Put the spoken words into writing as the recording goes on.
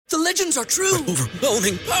The legends are true.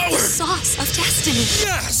 Overwhelming power! Sauce of destiny.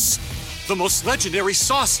 Yes! The most legendary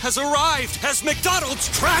sauce has arrived as McDonald's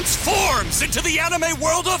transforms into the anime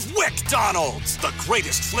world of WickDonald's. The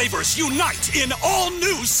greatest flavors unite in all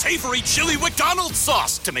new savory chili McDonald's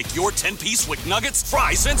sauce to make your 10-piece Wick Nuggets,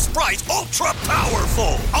 fries, and Sprite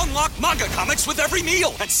ultra-powerful. Unlock manga comics with every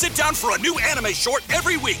meal and sit down for a new anime short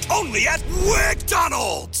every week only at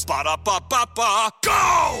WickDonald's. Ba-da-ba-ba-ba,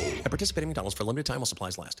 go! And participate in McDonald's for a limited time while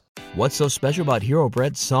supplies last. What's so special about Hero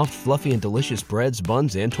Bread's soft, fluffy, and delicious breads,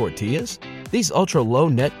 buns, and tortillas? These ultra-low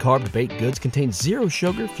net-carb baked goods contain zero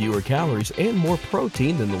sugar, fewer calories, and more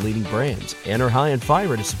protein than the leading brands, and are high in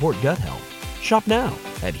fiber to support gut health. Shop now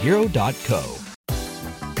at Hero.co.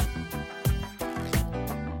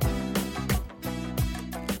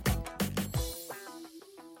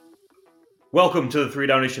 Welcome to the 3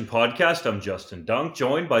 Down Nation podcast. I'm Justin Dunk,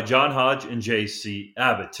 joined by John Hodge and JC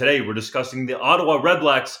Abbott. Today, we're discussing the Ottawa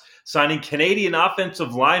Redblacks signing Canadian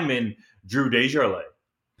offensive lineman Drew Desjardins.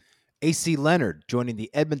 AC Leonard joining the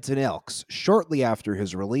Edmonton Elks shortly after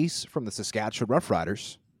his release from the Saskatchewan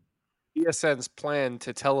Roughriders. TSN's plan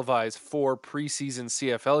to televise 4 preseason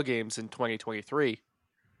CFL games in 2023.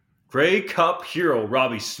 Grey Cup hero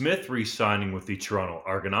Robbie Smith re-signing with the Toronto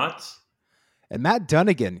Argonauts. And Matt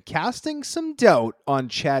Dunnigan casting some doubt on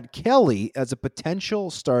Chad Kelly as a potential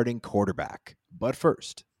starting quarterback. But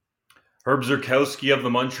first, Herb Zurkowsky of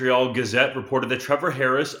the Montreal Gazette reported that Trevor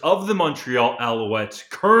Harris of the Montreal Alouettes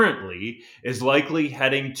currently is likely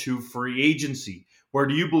heading to free agency. Where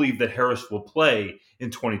do you believe that Harris will play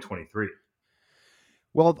in 2023?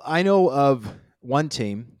 Well, I know of one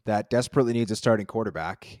team that desperately needs a starting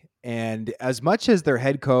quarterback. And as much as their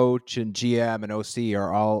head coach and GM and OC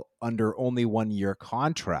are all under only 1-year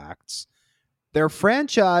contracts, their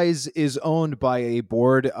franchise is owned by a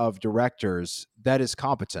board of directors that is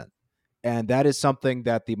competent. And that is something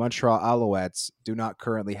that the Montreal Alouettes do not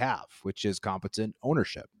currently have, which is competent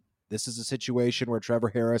ownership. This is a situation where Trevor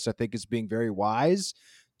Harris, I think, is being very wise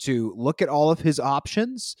to look at all of his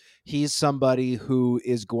options. He's somebody who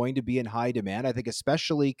is going to be in high demand, I think,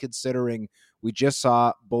 especially considering we just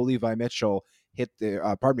saw Bo Levi Mitchell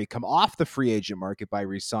come off the free agent market by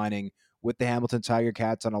re-signing with the Hamilton Tiger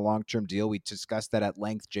Cats on a long-term deal. We discussed that at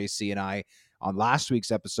length, JC and I, on last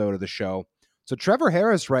week's episode of the show. So Trevor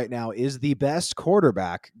Harris right now is the best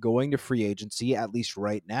quarterback going to free agency, at least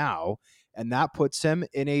right now, and that puts him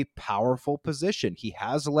in a powerful position. He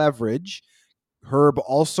has leverage. Herb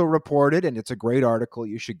also reported, and it's a great article,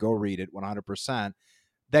 you should go read it 100%,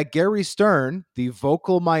 that Gary Stern, the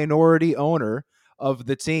vocal minority owner of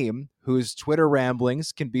the team, whose Twitter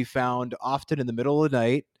ramblings can be found often in the middle of the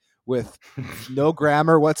night with no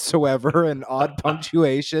grammar whatsoever and odd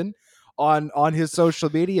punctuation on his social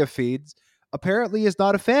media feeds, apparently is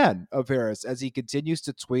not a fan of Harris as he continues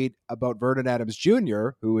to tweet about Vernon Adams Jr.,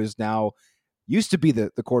 who is now used to be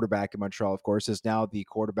the quarterback in Montreal, of course, is now the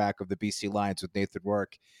quarterback of the BC Lions with Nathan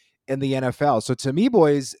Rourke in the NFL. So to me,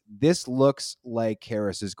 boys, this looks like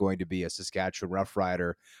Harris is going to be a Saskatchewan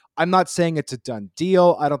Roughrider. I'm not saying it's a done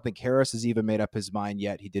deal. I don't think Harris has even made up his mind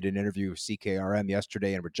yet. He did an interview with CKRM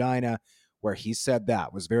yesterday in Regina where he said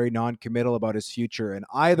that, was very non-committal about his future in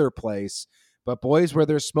either place. But boys, where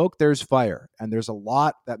there's smoke, there's fire. And there's a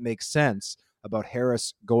lot that makes sense about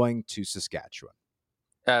Harris going to Saskatchewan.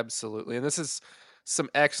 Absolutely. And this is some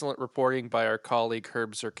excellent reporting by our colleague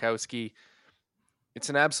Herb Zurkowsky. It's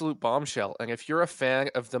an absolute bombshell. And if you're a fan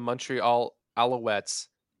of the Montreal Alouettes,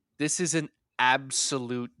 this is an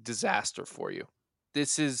absolute disaster for you.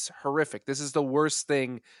 This is horrific. This is the worst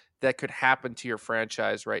thing that could happen to your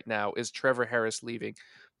franchise right now is Trevor Harris leaving.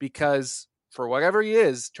 Because for whatever he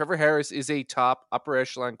is, Trevor Harris is a top upper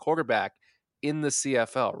echelon quarterback in the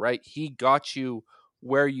CFL, right? He got you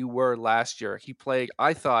where you were last year. He played,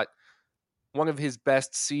 I thought, one of his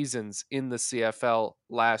best seasons in the CFL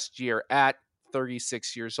last year at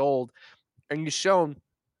 36 years old. And he's shown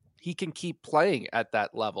he can keep playing at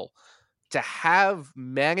that level. To have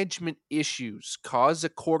management issues cause a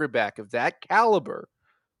quarterback of that caliber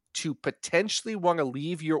to potentially want to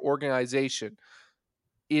leave your organization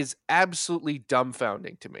is absolutely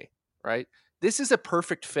dumbfounding to me, right? This is a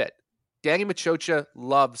perfect fit. Danny Machocha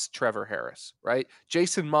loves Trevor Harris, right?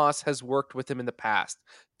 Jason Moss has worked with him in the past.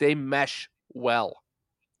 They mesh well.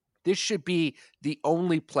 This should be the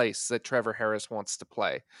only place that Trevor Harris wants to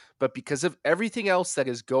play. But because of everything else that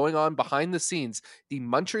is going on behind the scenes, the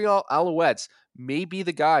Montreal Alouettes may be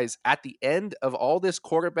the guys at the end of all this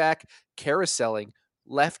quarterback carouseling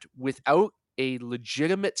left without a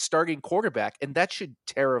legitimate starting quarterback, and that should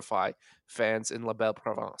terrify fans in La Belle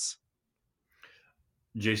Province.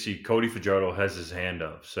 JC, Cody Fajardo has his hand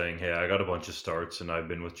up saying, hey, I got a bunch of starts and I've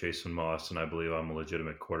been with Jason Moss and I believe I'm a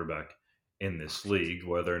legitimate quarterback in this league.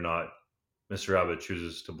 Whether or not Mr. Abbott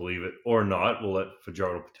chooses to believe it or not, we'll let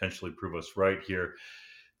Fajardo potentially prove us right here.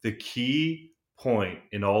 The key point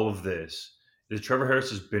in all of this is Trevor Harris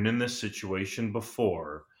has been in this situation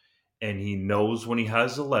before and he knows when he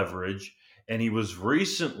has the leverage. And he was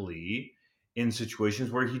recently in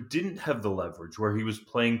situations where he didn't have the leverage, where he was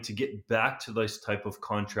playing to get back to this type of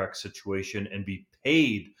contract situation and be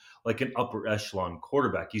paid like an upper echelon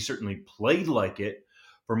quarterback. He certainly played like it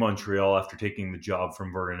for Montreal after taking the job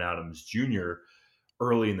from Vernon Adams Jr.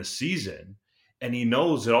 early in the season. And he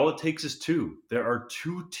knows that all it takes is two. There are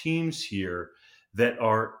two teams here that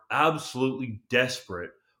are absolutely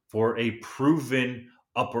desperate for a proven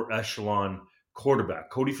upper echelon quarterback.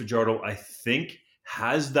 Cody Fajardo, I think,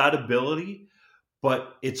 has that ability,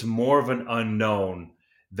 but it's more of an unknown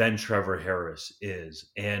than Trevor Harris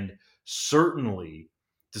is. And certainly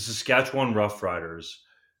the Saskatchewan Roughriders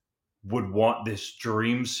would want this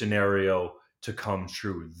dream scenario to come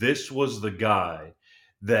true. This was the guy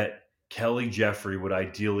that Kelly Jeffrey would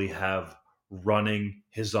ideally have running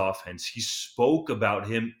his offense. He spoke about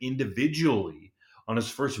him individually on his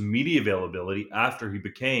first media availability after he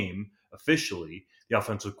became officially the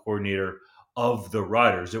offensive coordinator of the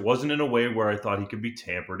Riders. It wasn't in a way where I thought he could be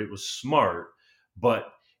tampered. It was smart,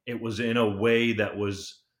 but it was in a way that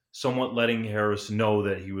was somewhat letting Harris know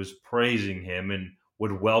that he was praising him and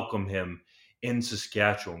would welcome him in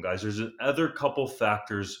Saskatchewan, guys. There's another couple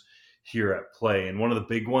factors here at play, and one of the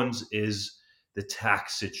big ones is the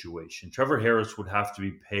tax situation. Trevor Harris would have to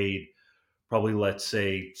be paid probably, let's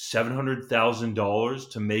say, $700,000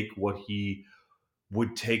 to make what he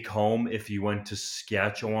would take home if he went to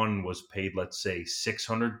Saskatchewan and was paid, let's say,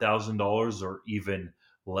 $600,000 or even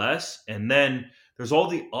less. And then there's all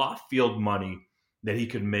the off-field money that he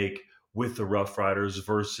could make with the Rough Riders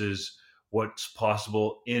versus what's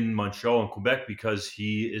possible in Montreal and Quebec because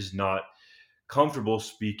he is not comfortable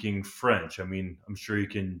speaking French. I mean, I'm sure he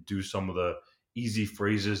can do some of the easy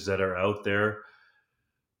phrases that are out there,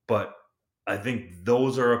 but I think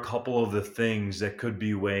those are a couple of the things that could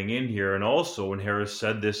be weighing in here. And also, when Harris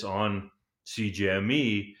said this on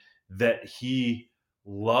CJME, that he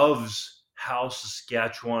loves how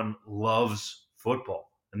Saskatchewan loves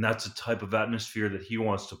football. And that's the type of atmosphere that he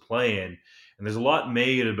wants to play in. And there's a lot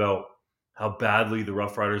made about how badly the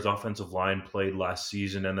Rough Riders offensive line played last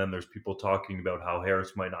season. And then there's people talking about how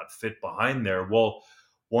Harris might not fit behind there. Well,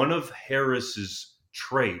 one of Harris's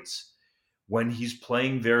traits when he's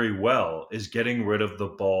playing very well is getting rid of the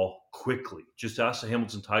ball quickly. Just ask the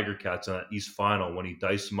Hamilton Tiger Cats in that East Final when he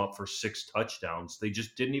diced them up for 6 touchdowns. They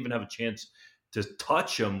just didn't even have a chance to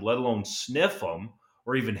touch him, let alone sniff him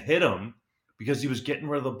or even hit him because he was getting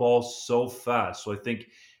rid of the ball so fast. So I think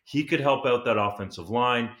he could help out that offensive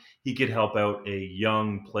line. He could help out a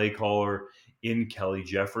young play caller in Kelly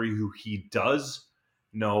Jeffrey, who he does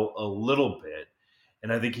know a little bit.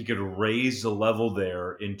 And I think he could raise the level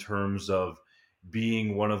there in terms of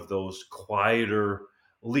being one of those quieter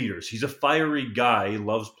leaders. He's a fiery guy. He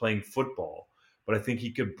loves playing football. But I think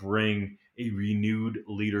he could bring a renewed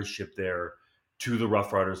leadership there to the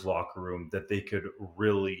Rough Riders locker room that they could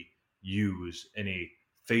really use in a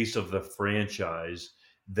face of the franchise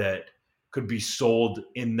that could be sold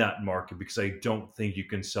in that market because I don't think you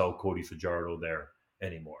can sell Cody Fajardo there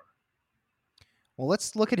anymore. Well,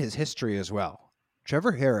 let's look at his history as well.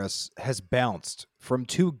 Trevor Harris has bounced from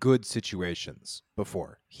 2 good situations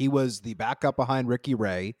before. He was the backup behind Ricky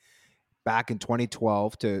Ray back in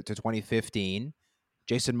 2012 to 2015.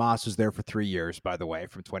 Jason Moss was there for 3 years, by the way,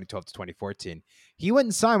 from 2012 to 2014. He went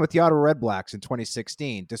and signed with the Ottawa Redblacks in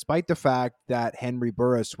 2016, despite the fact that Henry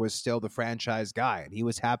Burris was still the franchise guy. And he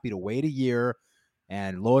was happy to wait a year.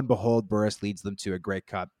 And lo and behold, Burris leads them to a Grey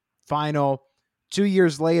Cup final. 2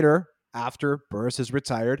 years later, after Burris is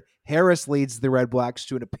retired, Harris leads the Redblacks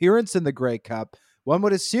to an appearance in the Grey Cup. One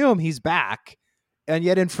would assume he's back. And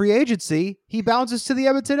yet in free agency, he bounces to the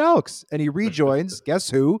Edmonton Elks and he rejoins, guess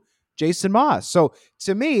who? Jason Moss. So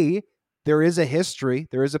to me, there is a history,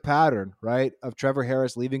 there is a pattern, right, of Trevor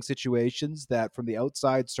Harris leaving situations that from the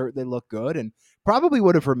outside certainly look good and probably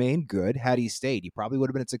would have remained good had he stayed. He probably would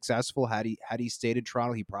have been successful had he stayed in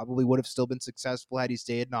Toronto. He probably would have still been successful had he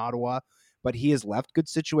stayed in Ottawa. But he has left good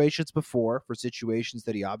situations before for situations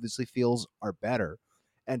that he obviously feels are better.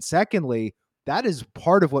 And secondly, that is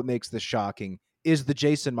part of what makes this shocking is the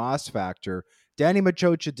Jason Moss factor. Danny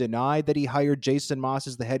Machocha denied that he hired Jason Moss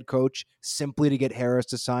as the head coach simply to get Harris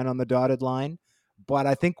to sign on the dotted line. But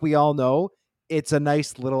I think we all know it's a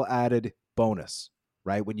nice little added bonus,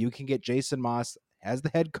 right? When you can get Jason Moss as the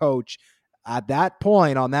head coach, at that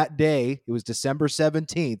point, on that day, it was December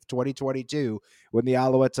 17th, 2022, when the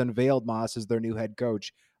Alouettes unveiled Maas as their new head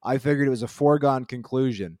coach. I figured it was a foregone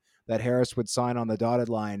conclusion that Harris would sign on the dotted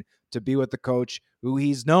line to be with the coach who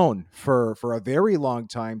he's known for a very long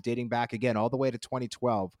time, dating back again all the way to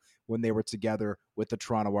 2012 when they were together with the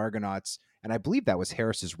Toronto Argonauts. And I believe that was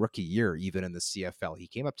Harris's rookie year, even in the CFL. He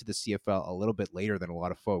came up to the CFL a little bit later than a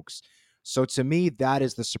lot of folks. So to me, that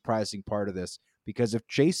is the surprising part of this, because if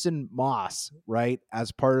Jason Maas, right,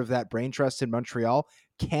 as part of that brain trust in Montreal,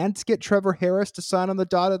 can't get Trevor Harris to sign on the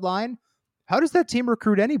dotted line, how does that team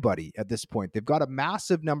recruit anybody at this point? They've got a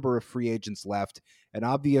massive number of free agents left, and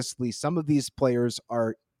obviously some of these players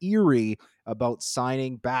are eerie about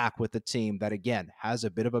signing back with a team that, again, has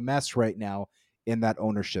a bit of a mess right now in that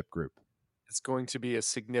ownership group. It's going to be a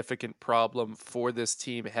significant problem for this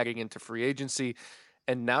team heading into free agency.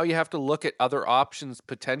 And now you have to look at other options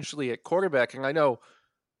potentially at quarterback. And I know,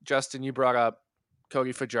 Justin, you brought up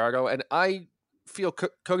Cody Fajardo, and I feel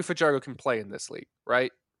Cody Fajardo can play in this league,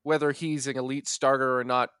 right? Whether he's an elite starter or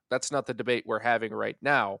not, that's not the debate we're having right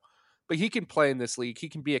now. But he can play in this league. He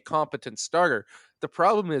can be a competent starter. The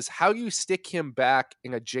problem is, how do you stick him back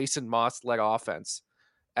in a Jason Maas-led offense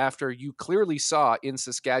after you clearly saw in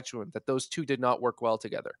Saskatchewan that those two did not work well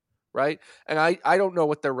together, right? And I don't know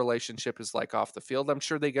what their relationship is like off the field. I'm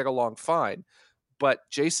sure they get along fine. But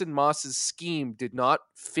Jason Maas's scheme did not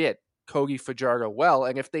fit Cody Fajardo well.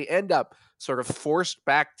 And if they end up sort of forced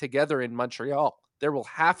back together in Montreal, there will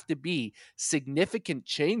have to be significant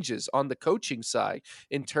changes on the coaching side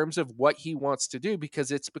in terms of what he wants to do,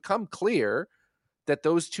 because it's become clear that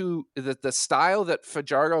those two, that the style that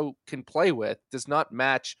Fajardo can play with does not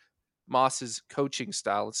match Maas's coaching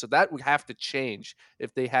style. And so that would have to change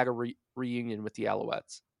if they had a reunion with the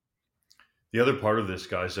Alouettes. The other part of this,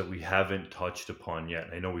 guys, that we haven't touched upon yet,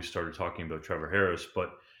 I know we started talking about Trevor Harris,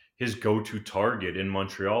 but his go-to target in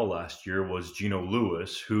Montreal last year was Gino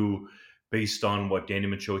Lewis, who, based on what Danny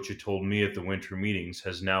Maciocia told me at the winter meetings,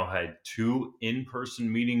 has now had 2 in-person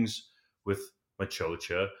meetings with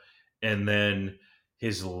Maciocia. And then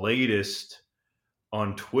his latest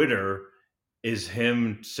on Twitter is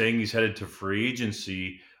him saying he's headed to free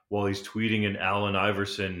agency while he's tweeting an Allen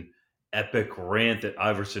Iverson epic rant that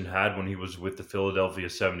Iverson had when he was with the Philadelphia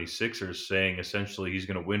 76ers, saying essentially he's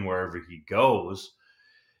going to win wherever he goes.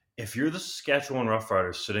 If you're the Saskatchewan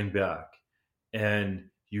Roughriders sitting back and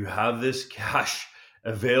you have this cash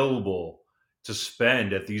available to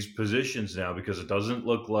spend at these positions now, because it doesn't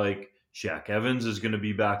look like Shaq Evans is going to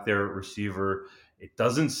be back there at receiver. It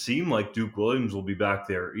doesn't seem like Duke Williams will be back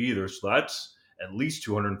there either. So that's at least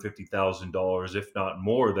 $250,000, if not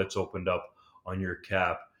more, that's opened up on your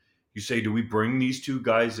cap. You say, do we bring these two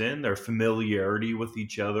guys in? Their familiarity with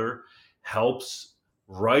each other helps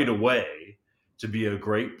right away to be a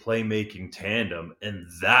great playmaking tandem, and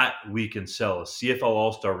that we can sell. A CFL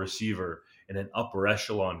All-Star receiver and an upper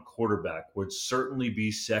echelon quarterback would certainly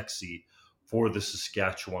be sexy for the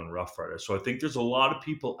Saskatchewan Roughriders. So I think there's a lot of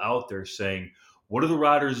people out there saying, what are the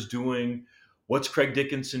Riders doing? What's Craig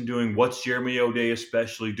Dickinson doing? What's Jeremy O'Day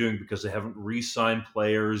especially doing? Because they haven't re-signed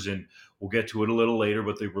players, and we'll get to it a little later,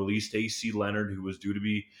 but they released AC Leonard, who was due to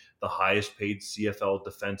be the highest paid CFL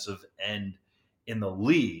defensive end in the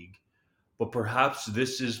league. But perhaps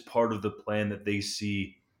this is part of the plan that they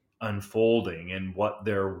see unfolding and what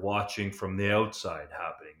they're watching from the outside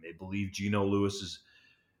happening. They believe Gino Lewis is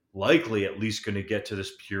likely at least going to get to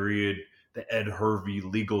this period, the Ed Hervey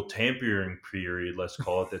legal tampering period, let's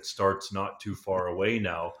call it, that starts not too far away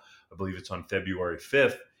now. I believe it's on February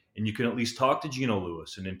 5th. And you can at least talk to Gino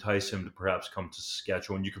Lewis and entice him to perhaps come to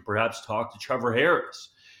Saskatchewan. You can perhaps talk to Trevor Harris.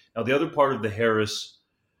 Now, the other part of the Harris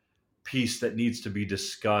piece that needs to be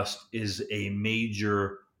discussed is a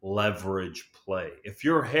major leverage play. If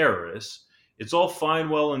you're Harris, it's all fine,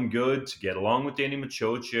 well, and good to get along with Danny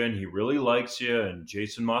Maciocia, and he really likes you, and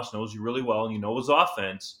Jason Maas knows you really well, and you know his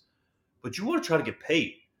offense, but you want to try to get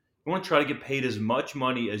paid. You want to try to get paid as much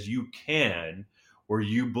money as you can where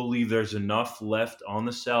you believe there's enough left on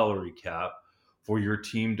the salary cap for your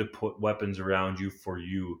team to put weapons around you for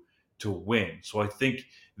you to win. So I think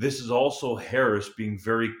this is also Harris being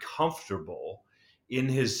very comfortable in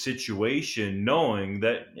his situation, knowing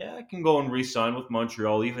that, yeah, I can go and re-sign with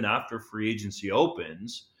Montreal even after free agency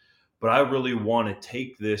opens, but I really want to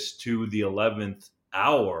take this to the 11th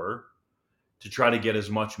hour to try to get as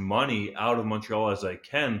much money out of Montreal as I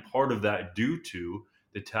can, part of that due to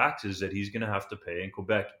the taxes that he's going to have to pay in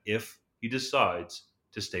Quebec if he decides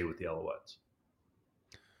to stay with the Alouettes.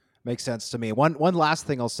 Makes sense to me. One last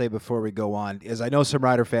thing I'll say before we go on is I know some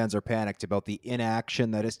Rider fans are panicked about the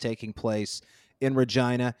inaction that is taking place in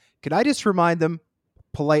Regina. Can I just remind them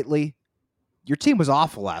politely your team was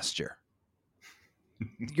awful last year.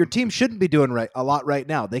 Your team shouldn't be doing a lot right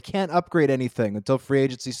now. They can't upgrade anything until free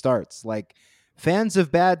agency starts. Like, fans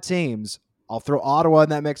of bad teams, I'll throw Ottawa in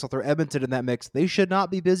that mix, I'll throw Edmonton in that mix. They should not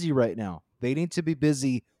be busy right now. They need to be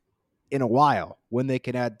busy in a while when they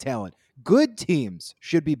can add talent. Good teams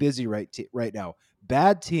should be busy right now.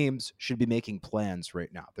 Bad teams should be making plans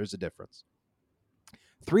right now. There's a difference.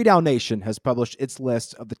 3 Down Nation has published its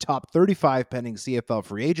list of the top 35 pending CFL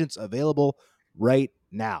free agents available right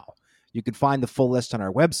now. You can find the full list on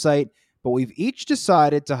our website, but we've each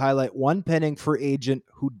decided to highlight one pending free agent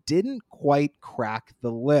who didn't quite crack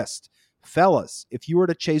the list. Fellas, if you were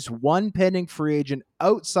to chase one pending free agent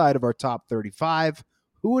outside of our top 35,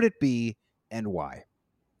 who would it be and why?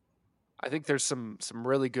 I think there's some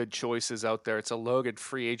really good choices out there. It's a loaded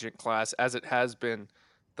free agent class, as it has been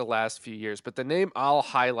the last few years. But the name I'll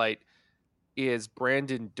highlight is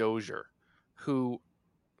Brandon Dozier, who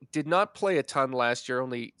did not play a ton last year,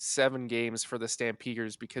 only 7 games for the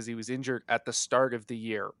Stampeders because he was injured at the start of the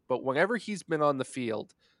year. But whenever he's been on the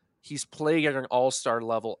field, he's playing at an all-star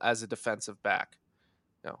level as a defensive back.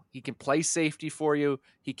 Now, he can play safety for you.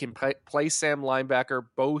 He can play Sam linebacker,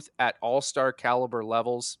 both at all-star caliber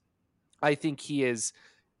levels. I think he is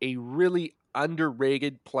a really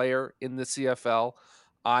underrated player in the CFL.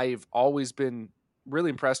 I've always been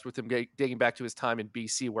really impressed with him dating back to his time in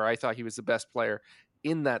BC, where I thought he was the best player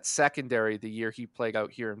in that secondary the year he played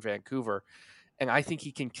out here in Vancouver. And I think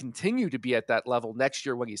he can continue to be at that level next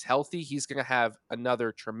year when he's healthy. He's going to have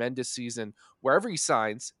another tremendous season wherever he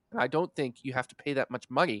signs. And I don't think you have to pay that much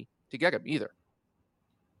money to get him either.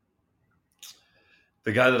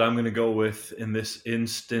 The guy that I'm going to go with in this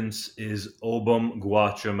instance is Obum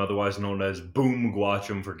Gwacham, otherwise known as Boom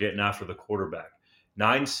Gwacham, for getting after the quarterback.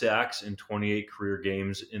 9 sacks in 28 career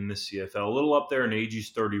games in the CFL. A little up there in age, he's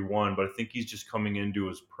 31, but I think he's just coming into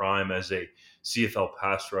his prime as a CFL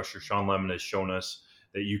pass rusher. Sean Lemon has shown us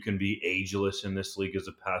that you can be ageless in this league as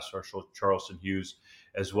a pass rusher. Charleston Hughes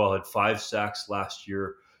as well had 5 sacks last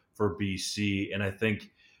year for BC, and I think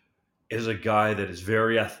is a guy that is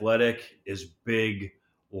very athletic, is big,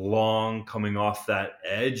 long, coming off that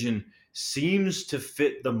edge, and seems to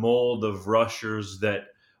fit the mold of rushers that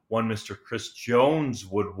one Mr. Chris Jones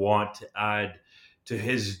would want to add to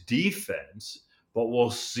his defense. But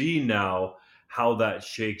we'll see now how that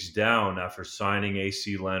shakes down after signing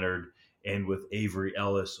AC Leonard and with Avery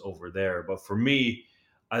Ellis over there. But for me,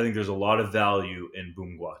 I think there's a lot of value in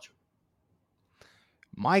Boom Gwacham.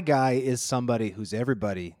 My guy is somebody who's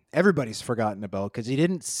everybody's forgotten about because he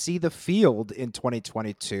didn't see the field in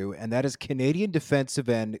 2022, and that is Canadian defensive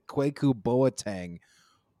end Kwaku Boateng.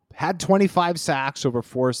 Had 25 sacks over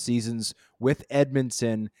 4 seasons with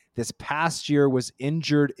Edmonton. This past year was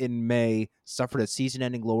injured in May, suffered a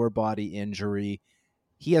season-ending lower body injury.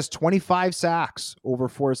 He has 25 sacks over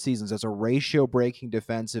 4 seasons as a ratio-breaking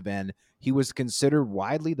defensive end. He was considered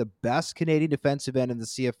widely the best Canadian defensive end in the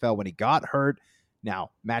CFL when he got hurt.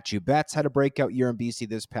 Now, Matthew Betts had a breakout year in BC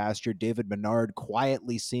this past year. David Menard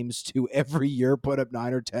quietly seems to every year put up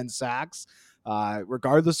 9 or 10 sacks.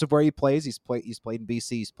 Regardless of where he plays, he's played in BC,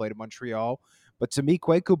 he's played in Montreal. But to me,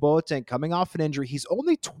 Kwaku Boateng, coming off an injury, he's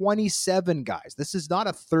only 27, guys. This is not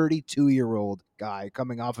a 32-year-old guy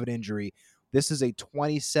coming off an injury. This is a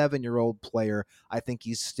 27-year-old player. I think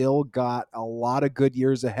he's still got a lot of good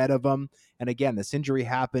years ahead of him. And again, this injury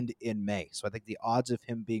happened in May. So I think the odds of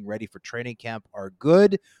him being ready for training camp are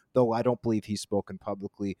good, though I don't believe he's spoken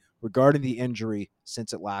publicly regarding the injury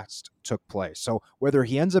since it last took place. So whether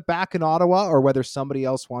he ends up back in Ottawa or whether somebody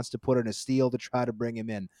else wants to put in a steal to try to bring him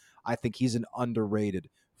in, I think he's an underrated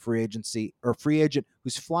free agent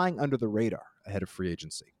who's flying under the radar ahead of free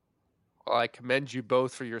agency. Well, I commend you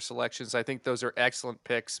both for your selections. I think those are excellent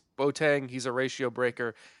picks. Boateng, he's a ratio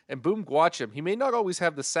breaker. And Boom Gwacham, he may not always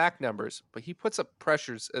have the sack numbers, but he puts up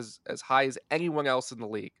pressures as high as anyone else in the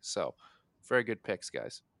league. So, very good picks,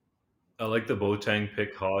 guys. I like the Boateng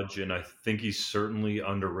pick, Hodge, and I think he's certainly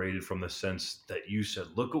underrated from the sense that you said,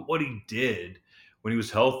 look at what he did when he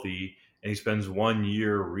was healthy, and he spends 1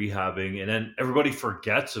 year rehabbing, and then everybody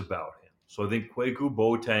forgets about him. So I think Kwaku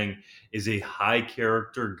Boateng is a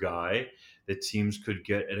high-character guy that teams could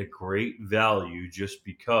get at a great value just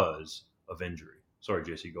because of injury. Sorry,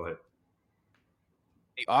 JC, go ahead.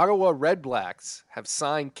 The Ottawa Redblacks have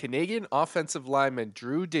signed Canadian offensive lineman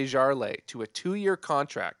Drew Desjardins to a 2-year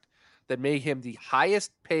contract that made him the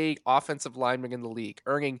highest-paid offensive lineman in the league,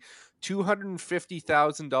 earning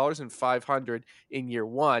 $250,000 and $500 in year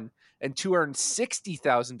 1 and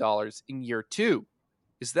 $260,000 in year 2.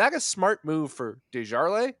 Is that a smart move for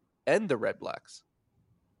Desjardins and the Redblacks?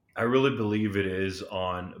 I really believe it is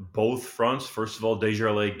on both fronts. First of all,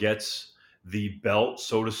 Desjardins gets the belt,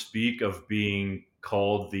 so to speak, of being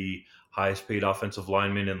called the highest paid offensive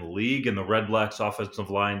lineman in the league, and the Red Blacks offensive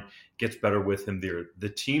line gets better with him there. The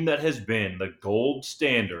team that has been the gold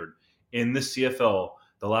standard in the CFL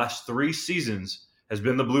the last 3 seasons has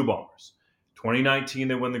been the Blue Bombers. 2019,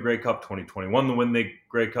 they win the Grey Cup. 2021, they win the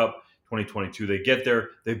Grey Cup. 2022, they get there.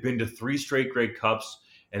 They've been to 3 straight Grey Cups,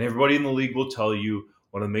 and everybody in the league will tell you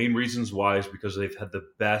one of the main reasons why is because they've had the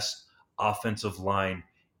best offensive line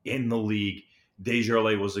in the league.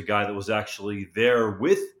 Desjardins was a guy that was actually there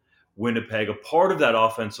with Winnipeg, a part of that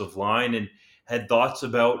offensive line, and had thoughts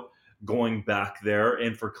about going back there.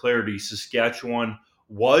 And for clarity, Saskatchewan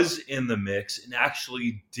was in the mix and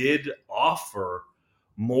actually did offer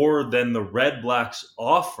more than the Red Blacks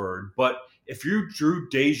offered. But if you Drew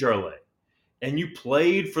Desjardins and you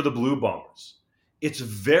played for the Blue Bombers, it's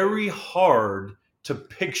very hard to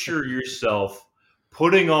picture yourself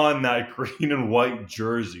putting on that green and white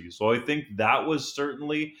jersey. So I think that was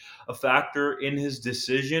certainly a factor in his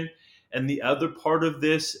decision. And the other part of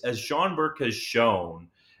this, as Sean Burke has shown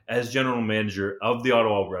as general manager of the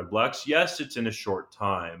Ottawa Red Blacks, yes, it's in a short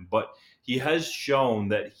time, but he has shown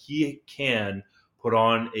that he can put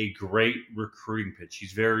on a great recruiting pitch.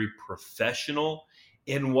 He's very professional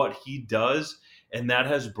in what he does, and that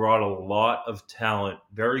has brought a lot of talent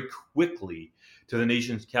very quickly to the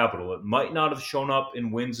nation's capital. It might not have shown up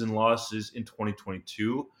in wins and losses in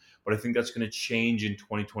 2022, but I think that's going to change in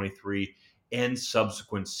 2023 and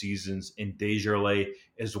subsequent seasons. And Desjardins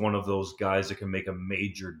is one of those guys that can make a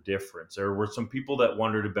major difference. There were some people that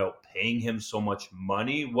wondered about paying him so much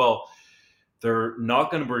money. Well, they're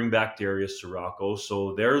not going to bring back Darius Sirocco,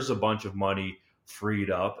 so there's a bunch of money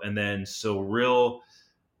freed up. And then Cyril,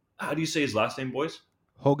 how do you say his last name, boys?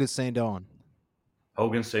 Hogan St. Don.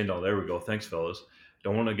 Hogan St. Don. There we go. Thanks, fellas.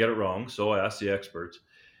 Don't want to get it wrong, so I asked the experts.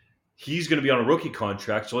 He's going to be on a rookie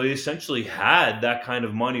contract, so they essentially had that kind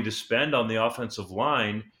of money to spend on the offensive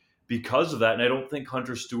line because of that. And I don't think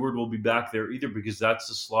Hunter Stewart will be back there either, because that's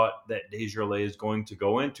the slot that Desjardins is going to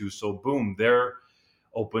go into. So boom, there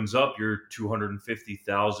opens up your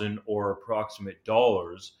 $250,000 or approximate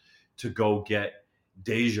dollars to go get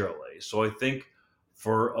Desjardins. So I think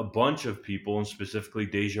for a bunch of people, and specifically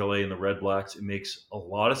Desjardins and the Red Blacks, it makes a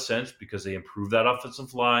lot of sense because they improve that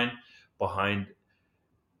offensive line behind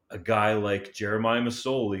a guy like Jeremiah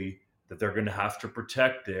Masoli that they're going to have to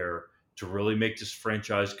protect there to really make this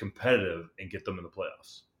franchise competitive and get them in the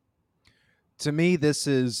playoffs. To me, this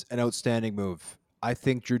is an outstanding move. I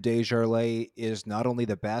think Drew Desjardins is not only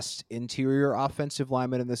the best interior offensive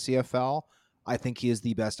lineman in the CFL, I think he is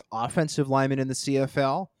the best offensive lineman in the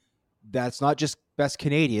CFL. That's not just best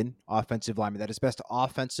Canadian offensive lineman. That is best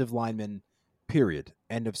offensive lineman, period.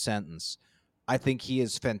 End of sentence. I think he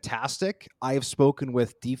is fantastic. I have spoken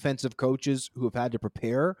with defensive coaches who have had to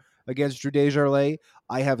prepare against Drew Desjardins.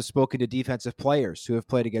 I have spoken to defensive players who have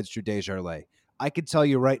played against Drew Desjardins. I can tell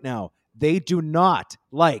you right now, they do not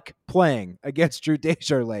like playing against Drew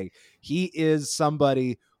Desjardins. He is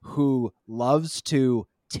somebody who loves to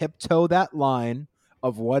tiptoe that line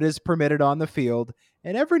of what is permitted on the field.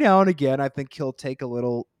 And every now and again, I think he'll take a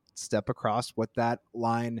little step across what that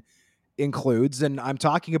line includes. And I'm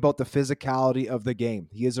talking about the physicality of the game.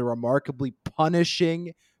 He is a remarkably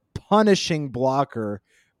punishing blocker,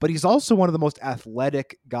 but he's also one of the most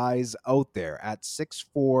athletic guys out there at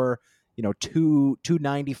 6'4",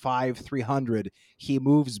 295, 300. He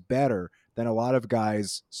moves better than a lot of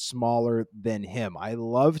guys smaller than him. I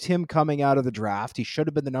loved him coming out of the draft. He should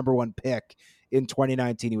have been the number 1 pick in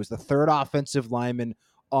 2019. He was the 3rd offensive lineman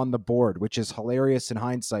on the board, which is hilarious in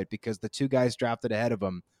hindsight because the 2 guys drafted ahead of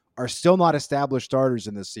him are still not established starters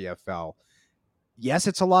in the CFL. Yes,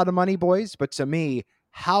 it's a lot of money, boys, but to me,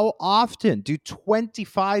 how often do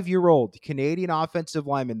 25-year-old Canadian offensive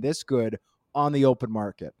linemen this good on the open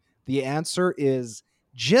market? The answer is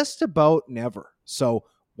just about never. So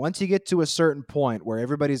once you get to a certain point where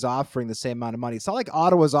everybody's offering the same amount of money, it's not like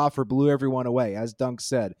Ottawa's offer blew everyone away. As Dunk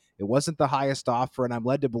said, it wasn't the highest offer, and I'm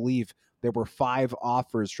led to believe there were 5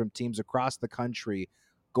 offers from teams across the country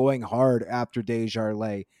going hard after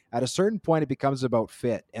Desjardins. At a certain point, it becomes about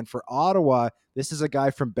fit. And for Ottawa, this is a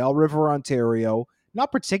guy from Belle River, Ontario,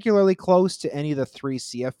 not particularly close to any of the 3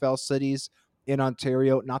 CFL cities in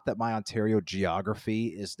Ontario. Not that my Ontario geography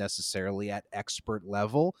is necessarily at expert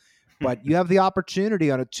level, but you have the opportunity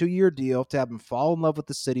on a 2-year deal to have him fall in love with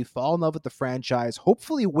the city, fall in love with the franchise,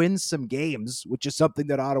 hopefully win some games, which is something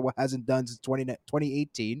that Ottawa hasn't done since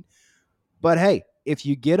 2018. But hey, if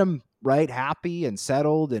you get him right, happy and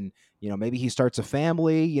settled, and maybe he starts a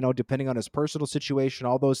family, depending on his personal situation,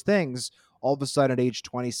 all those things, all of a sudden at age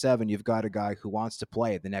 27, you've got a guy who wants to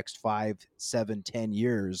play the next 5, 7, 10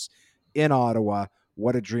 years. in Ottawa.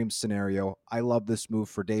 What a dream scenario. I love this move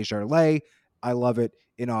for Desjardins. I love it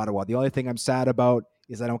in Ottawa. The only thing I'm sad about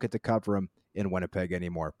is I don't get to cover him in Winnipeg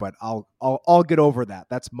anymore, but I'll get over that.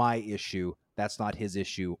 That's my issue. That's not his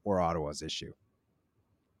issue or Ottawa's issue.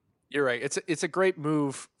 You're right. It's a great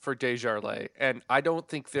move for Desjardins, and I don't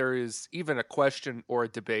think there is even a question or a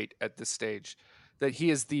debate at this stage that he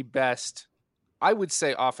is the best, I would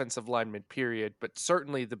say, offensive lineman, period, but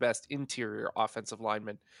certainly the best interior offensive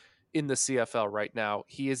lineman in the CFL right now.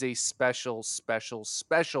 He is a special, special,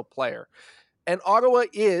 special player. And Ottawa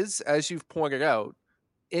is, as you've pointed out,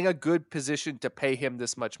 in a good position to pay him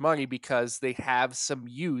this much money because they have some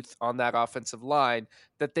youth on that offensive line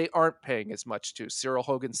that they aren't paying as much to. Cyril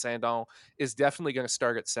Hogan-Sandon is definitely going to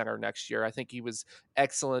start at center next year. I think he was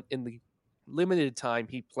excellent in the limited time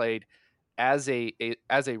he played as a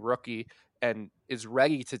rookie and is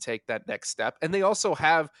ready to take that next step. And they also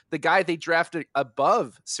have the guy they drafted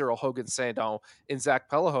above Cyril Hogan-Sandon in Zach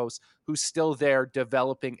Pelahos, who's still there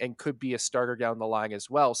developing and could be a starter down the line as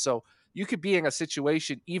well. So you could be in a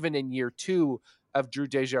situation even in year 2 of Drew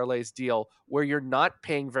Desjardins' deal where you're not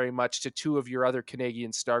paying very much to 2 of your other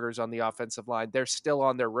Canadian starters on the offensive line. They're still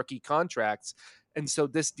on their rookie contracts. And so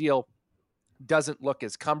this deal doesn't look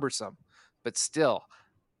as cumbersome, but still,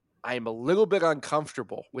 I am a little bit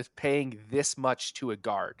uncomfortable with paying this much to a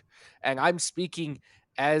guard. And I'm speaking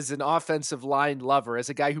as an offensive line lover, as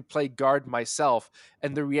a guy who played guard myself.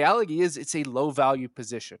 And the reality is it's a low value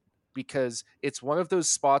position because it's one of those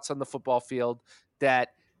spots on the football field that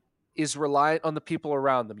is reliant on the people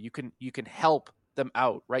around them. You can help them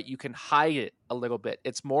out, right? You can hide it a little bit.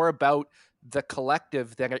 It's more about the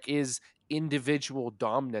collective than it is individual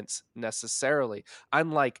dominance necessarily.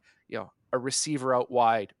 Unlike, a receiver out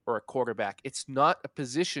wide or a quarterback. It's not a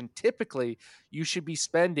position typically you should be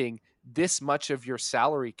spending this much of your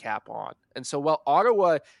salary cap on. And so while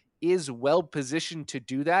Ottawa is well positioned to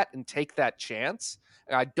do that and take that chance,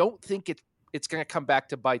 and I don't think it's going to come back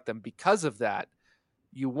to bite them because of that,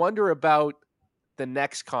 you wonder about the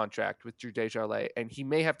next contract with Drew Desjardins, and he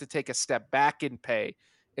may have to take a step back in pay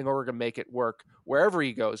in order to make it work wherever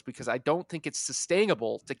he goes, because I don't think it's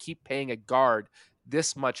sustainable to keep paying a guard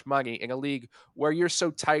this much money in a league where you're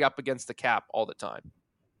so tight up against the cap all the time.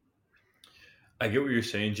 I get what you're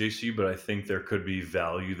saying, JC, but I think there could be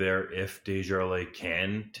value there if Desjardins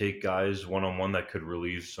can take guys one-on-one that could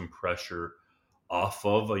relieve some pressure off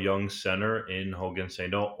of a young center in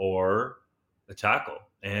Hogan-Sandon or a tackle.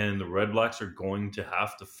 And the Red Blacks are going to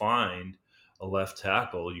have to find a left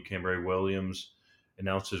tackle. Ray Williams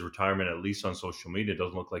announced his retirement, at least on social media. It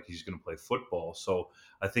doesn't look like he's going to play football. So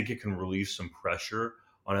I think it can relieve some pressure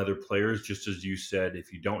on other players. Just as you said,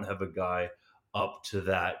 if you don't have a guy up to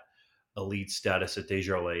that elite status that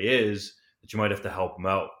Desjardins is, that you might have to help him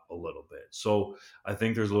out a little bit. So I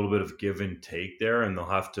think there's a little bit of give and take there, and they'll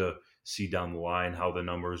have to see down the line how the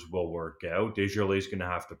numbers will work out. Desjardins is going to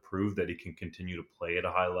have to prove that he can continue to play at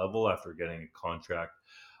a high level after getting a contract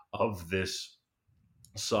of this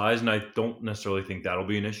size, and I don't necessarily think that'll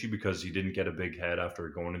be an issue because he didn't get a big head after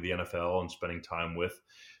going to the NFL and spending time with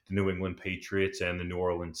the New England Patriots and the New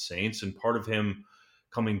Orleans Saints. And part of him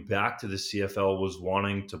coming back to the CFL was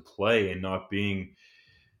wanting to play and not being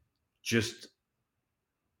just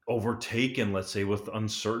overtaken, let's say, with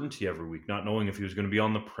uncertainty every week, not knowing if he was going to be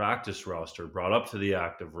on the practice roster, brought up to the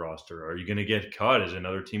active roster. Are you going to get cut? Is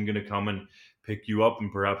another team going to come and pick you up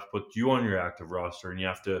and perhaps put you on your active roster, and you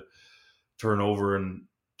have to turn over and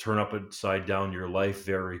turn upside down your life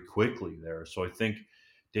very quickly there? So I think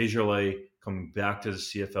Desjardins coming back to the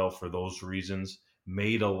CFL for those reasons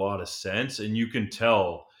made a lot of sense. And you can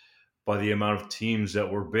tell by the amount of teams that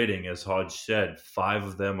were bidding, as Hodge said, 5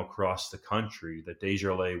 of them across the country, that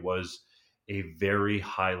Desjardins was a very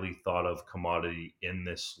highly thought of commodity in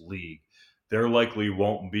this league. There likely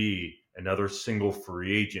won't be another single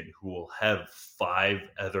free agent who will have 5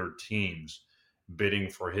 other teams bidding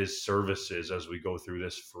for his services as we go through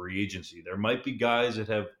this free agency. There might be guys that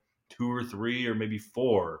have 2 or 3 or maybe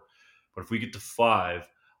 4, but if we get to 5,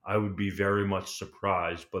 I would be very much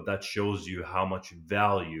surprised. But that shows you how much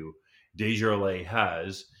value Desjardins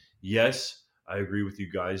has. Yes, I agree with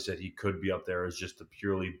you guys that he could be up there as just the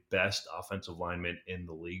purely best offensive lineman in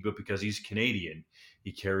the league, but because he's Canadian,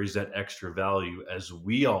 he carries that extra value, as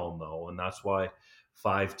we all know, and that's why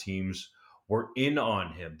 5 teams were in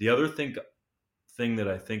on him. The other thing that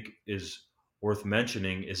I think is worth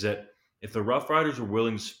mentioning is that if the Rough Riders are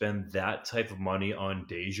willing to spend that type of money on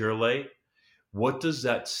Desjardins, what does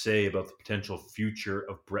that say about the potential future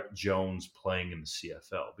of Brett Jones playing in the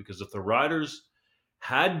CFL? Because if the Riders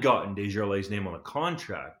had gotten Desjardins' name on a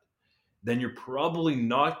contract, then you're probably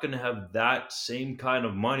not going to have that same kind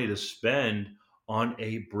of money to spend on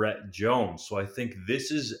a Brett Jones. So I think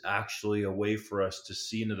this is actually a way for us to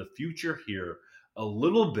see into the future here a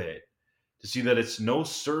little bit, to see that it's no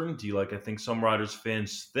certainty, like I think some Riders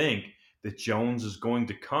fans think, that Jones is going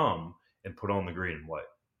to come and put on the green and white.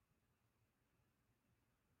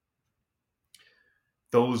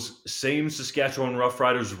 Those same Saskatchewan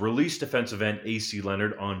Roughriders released defensive end AC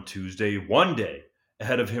Leonard on Tuesday, one day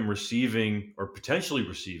ahead of him receiving or potentially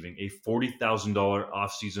receiving a $40,000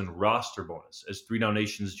 offseason roster bonus. As 3 Down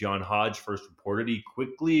Nation's John Hodge first reported, he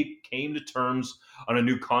quickly came to terms on a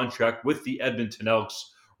new contract with the Edmonton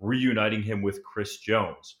Elks, reuniting him with Chris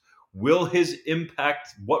Jones. What will his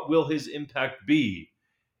impact be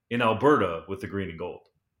in Alberta with the green and gold?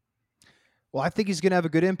 Well, I think he's going to have a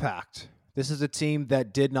good impact. This is a team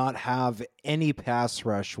that did not have any pass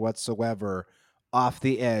rush whatsoever off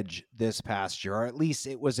the edge this past year, or at least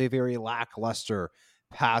it was a very lackluster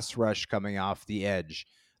pass rush coming off the edge.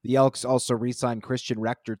 The Elks also re-signed Christian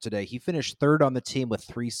Rector today. He finished third on the team with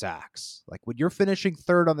 3 sacks. Like, when you're finishing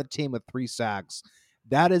third on the team with 3 sacks,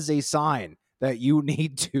 that is a sign that you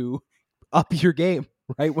need to up your game,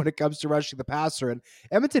 right, when it comes to rushing the passer. And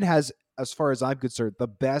Edmonton has, as far as I'm concerned, the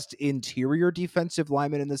best interior defensive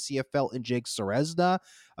lineman in the CFL in Jake Serezna,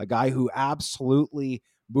 a guy who absolutely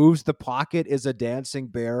moves the pocket, is a dancing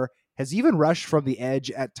bear, has even rushed from the edge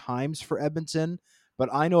at times for Edmonton. But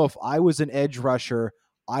I know if I was an edge rusher,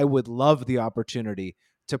 I would love the opportunity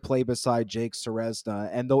to play beside Jake Serezna.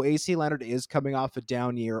 And though AC Leonard is coming off a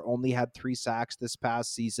down year, only had 3 sacks this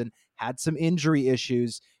past season, had some injury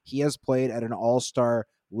issues, he has played at an all-star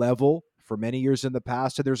level for many years in the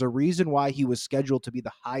past. And there's a reason why he was scheduled to be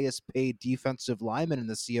the highest paid defensive lineman in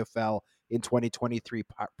the CFL in 2023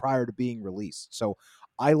 prior to being released. So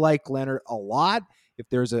I like Leonard a lot. If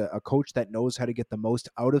there's a coach that knows how to get the most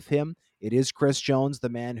out of him, it is Chris Jones, the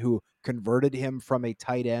man who converted him from a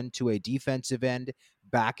tight end to a defensive end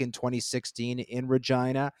back in 2016 in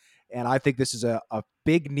Regina. And I think this is a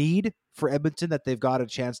big need for Edmonton that they've got a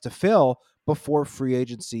chance to fill before free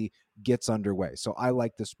agency gets underway. So I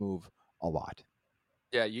like this move a lot.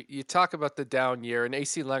 Yeah, you talk about the down year, and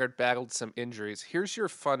AC Leonard battled some injuries. Here's your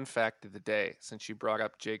fun fact of the day, since you brought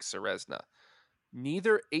up Jake Serezna.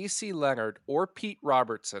 Neither AC Leonard or Pete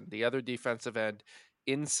Robertson, the other defensive end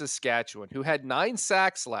in Saskatchewan, who had 9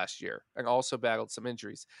 sacks last year and also battled some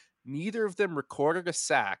injuries, neither of them recorded a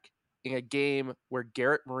sack in a game where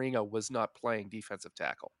Garrett Marino was not playing defensive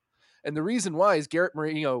tackle. And the reason why is Garrett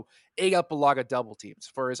Marino ate up a lot of double teams.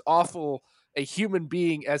 For as awful a human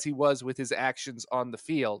being as he was with his actions on the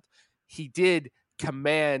field, he did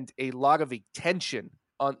command a lot of attention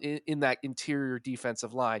in that interior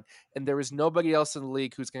defensive line. And there is nobody else in the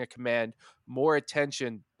league who's going to command more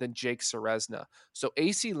attention than Jake Serezna. So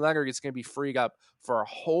AC Leonard is going to be freed up for a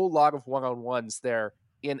whole lot of one-on-ones there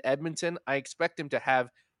in Edmonton. I expect him to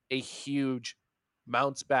have a huge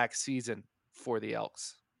bounce back season for the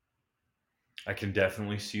Elks. I can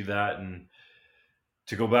definitely see that. And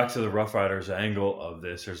to go back to the Rough Riders angle of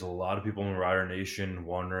this, there's a lot of people in Rider Nation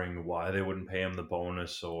wondering why they wouldn't pay him the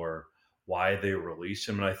bonus or why they release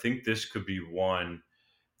him. And I think this could be one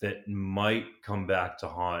that might come back to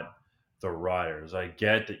haunt the Riders. I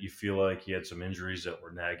get that you feel like he had some injuries that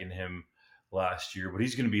were nagging him last year, but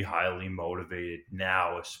he's going to be highly motivated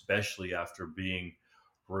now, especially after being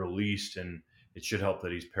released. And it should help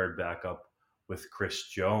that he's paired back up with Chris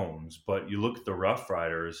Jones. But you look at the Rough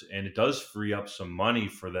Riders, and it does free up some money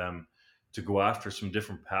for them to go after some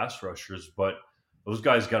different pass rushers. But those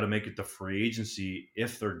guys got to make it to free agency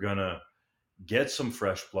if they're going to get some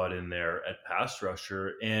fresh blood in there at pass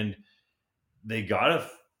rusher. And they got to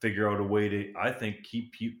figure out a way to, I think,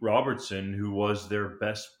 keep Pete Robertson, who was their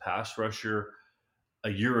best pass rusher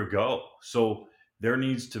a year ago. So there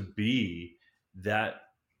needs to be that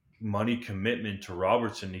money commitment to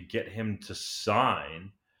Robertson to get him to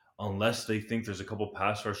sign, unless they think there's a couple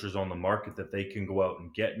pass rushers on the market that they can go out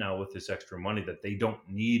and get now with this extra money, that they don't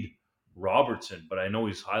need Robertson. But I know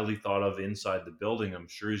he's highly thought of inside the building. I'm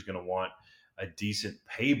sure he's going to want a decent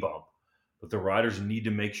pay bump, but the Riders need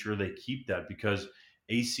to make sure they keep that, because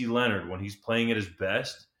AC Leonard, when he's playing at his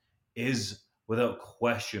best, is without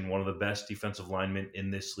question one of the best defensive linemen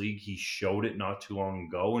in this league. He showed it not too long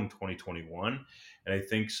ago in 2021. And I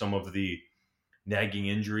think some of the nagging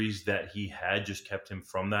injuries that he had just kept him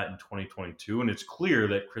from that in 2022. And it's clear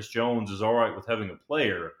that Chris Jones is all right with having a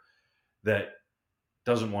player that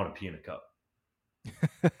doesn't want to pee in a cup.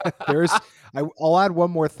 I'll add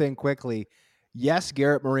one more thing quickly. Yes,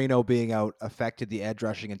 Garrett Marino being out affected the edge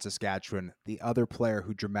rushing in Saskatchewan. The other player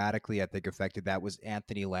who dramatically, I think, affected that was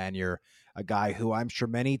Anthony Lanier, a guy who I'm sure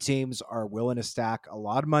many teams are willing to stack a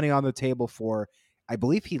lot of money on the table for. I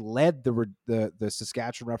believe he led the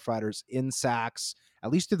Saskatchewan Roughriders in sacks,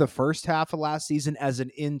 at least through the first half of last season, as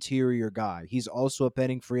an interior guy. He's also a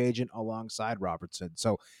pending free agent alongside Robertson.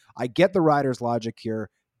 So I get the Riders' logic here,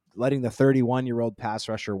 letting the 31-year-old pass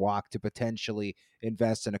rusher walk to potentially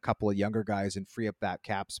invest in a couple of younger guys and free up that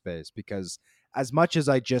cap space. Because as much as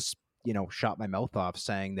I just, shot my mouth off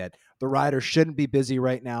saying that the Riders shouldn't be busy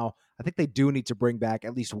right now, I think they do need to bring back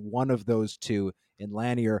at least one of those two in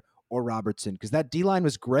Lanier or Robertson, because that D-line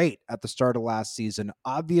was great at the start of last season.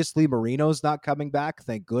 Obviously, Marino's not coming back,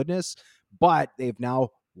 thank goodness, but they've now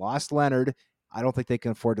lost Leonard. I don't think they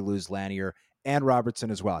can afford to lose Lanier and Robertson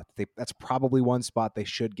as well. That's probably one spot they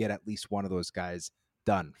should get at least one of those guys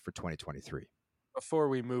done for 2023. Before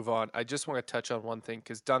we move on, I just want to touch on one thing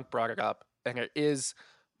because Dunk brought it up, and it is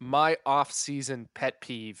my off-season pet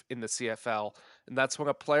peeve in the CFL, and that's when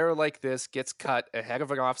a player like this gets cut ahead of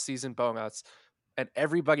an off-season bonus, and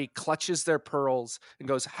everybody clutches their pearls and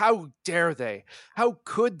goes, "How dare they? How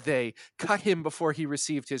could they cut him before he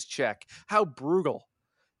received his check? How brutal!"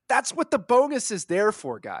 That's what the bonus is there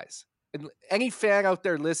for, guys. And any fan out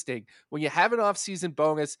there listening, when you have an off-season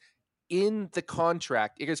bonus in the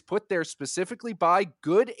contract, it is put there specifically by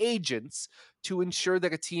good agents to ensure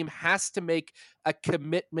that a team has to make a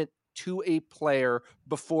commitment to a player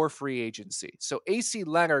before free agency. So AC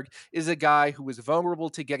Leonard is a guy who is vulnerable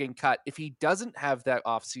to getting cut. If he doesn't have that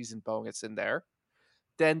offseason bonus in there,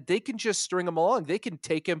 then they can just string him along. They can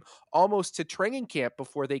take him almost to training camp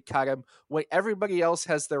before they cut him when everybody else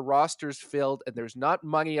has their rosters filled and there's not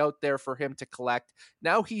money out there for him to collect.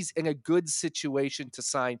 Now he's in a good situation to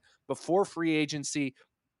sign before free agency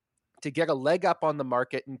to get a leg up on the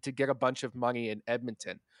market and to get a bunch of money in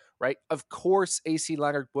Edmonton, right? Of course, AC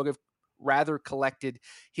Leonard would have rather collected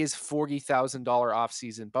his $40,000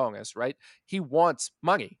 offseason bonus, right? He wants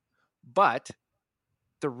money, but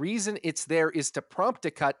the reason it's there is to prompt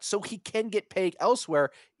a cut so he can get paid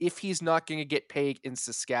elsewhere if he's not going to get paid in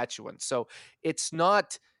Saskatchewan. So it's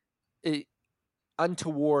not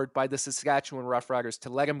untoward by the Saskatchewan Roughriders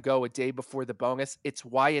to let him go a day before the bonus. It's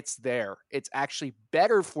why it's there. It's actually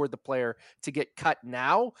better for the player to get cut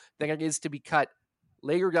now than it is to be cut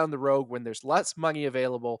later down the road when there's less money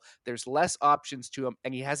available, there's less options to him,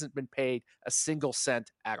 and he hasn't been paid a single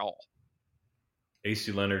cent at all.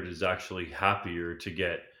 AC Leonard is actually happier to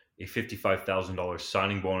get a $55,000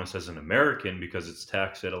 signing bonus as an American because it's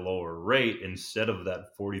taxed at a lower rate instead of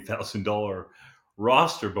that $40,000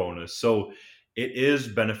 roster bonus. So it is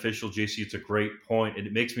beneficial, JC. It's a great point. And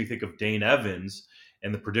it makes me think of Dane Evans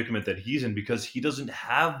and the predicament that he's in because he doesn't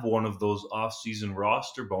have one of those offseason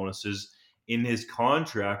roster bonuses in his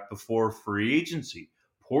contract before free agency.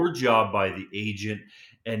 Poor job by the agent.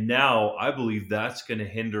 And now I believe that's going to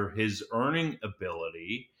hinder his earning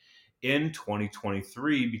ability in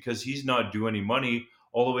 2023 because he's not due any money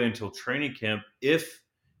all the way until training camp if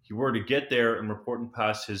he were to get there and report and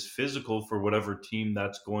pass his physical for whatever team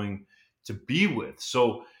that's going to be with.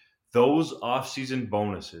 So those offseason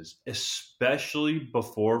bonuses, especially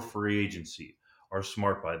before free agency, are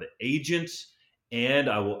smart by the agents. And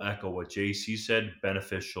I will echo what JC said,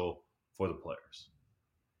 beneficial for the players.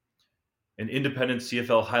 An independent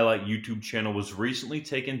CFL highlight YouTube channel was recently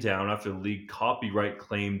taken down after the league copyright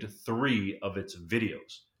claimed 3 of its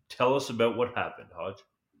videos. Tell us about what happened, Hodge.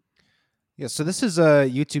 Yeah, so this is a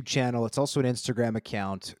YouTube channel. It's also an Instagram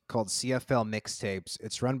account called CFL Mixtapes.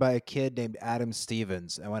 It's run by a kid named Adam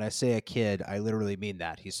Stevens. And when I say a kid, I literally mean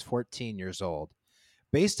that. He's 14 years old.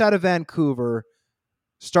 Based out of Vancouver,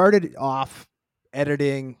 started off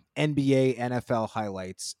editing NBA, NFL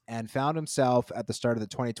highlights, and found himself at the start of the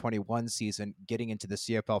 2021 season getting into the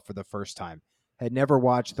CFL for the first time. Had never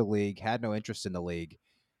watched the league, had no interest in the league.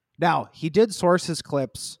 Now, he did source his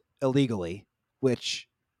clips illegally, which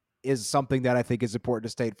is something that I think is important to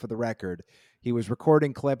state for the record. He was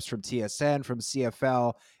recording clips from TSN, from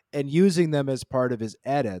CFL, and using them as part of his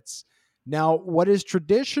edits. Now, what is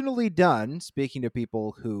traditionally done, speaking to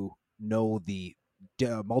people who know the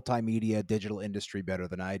multimedia digital industry better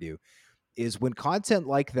than I do, is when content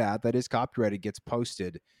like that is copyrighted gets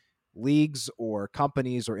posted, leagues or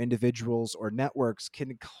companies or individuals or networks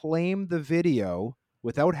can claim the video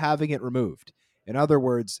without having it removed. In other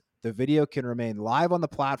words, the video can remain live on the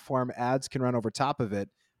platform, ads can run over top of it,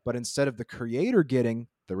 but instead of the creator getting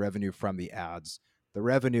the revenue from the ads, the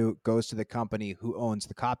revenue goes to the company who owns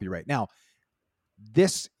the copyright. Now,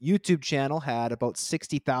 this YouTube channel had about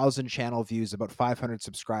 60,000 channel views, about 500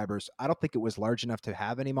 subscribers. I don't think it was large enough to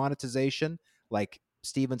have any monetization. Like,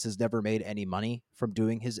 Stevens has never made any money from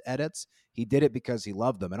doing his edits. He did it because he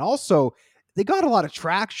loved them. And also, they got a lot of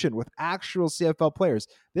traction with actual CFL players.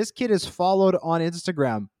 This kid is followed on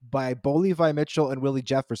Instagram by Bo Levi Mitchell and Willie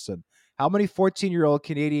Jefferson. How many 14-year-old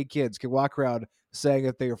Canadian kids can walk around saying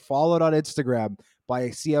that they are followed on Instagram by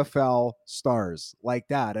CFL stars like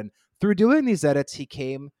that? And through doing these edits, he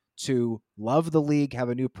came to love the league, have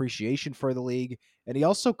a new appreciation for the league. And he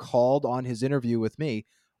also called on his interview with me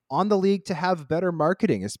on the league to have better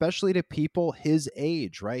marketing, especially to people his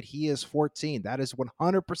age, right? He is 14. That is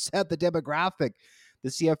 100% the demographic the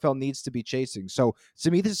CFL needs to be chasing. So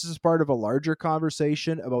to me, this is part of a larger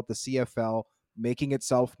conversation about the CFL making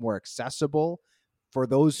itself more accessible. For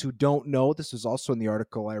those who don't know, this was also in the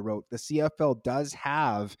article I wrote, the CFL does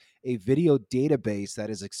have a video database that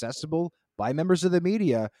is accessible by members of the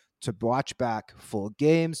media to watch back full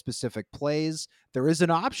games, specific plays. There is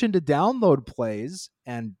an option to download plays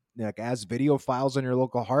and as video files on your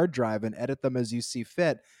local hard drive and edit them as you see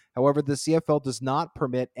fit. However, the CFL does not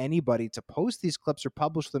permit anybody to post these clips or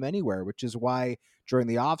publish them anywhere, which is why during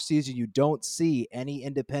the offseason, you don't see any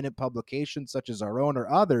independent publications such as our own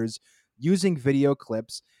or others using video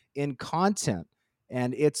clips in content.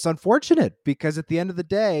 And it's unfortunate because at the end of the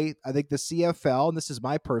day, I think the CFL, and this is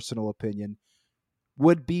my personal opinion,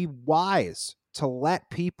 would be wise to let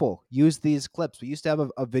people use these clips. We used to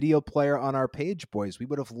have a video player on our page, boys. We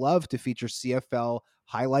would have loved to feature CFL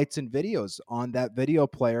highlights and videos on that video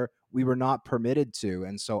player. We were not permitted to,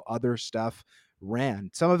 and so other stuff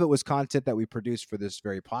ran. Some of it was content that we produced for this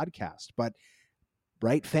very podcast, but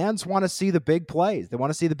right, fans want to see the big plays. They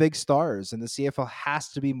want to see the big stars, and the CFL has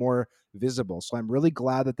to be more visible. So I'm really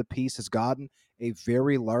glad that the piece has gotten a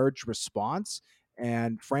very large response.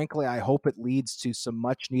 And frankly, I hope it leads to some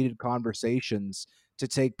much needed conversations to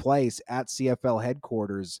take place at CFL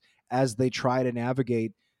headquarters as they try to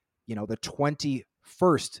navigate, the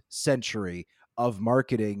 21st century of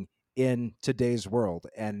marketing in today's world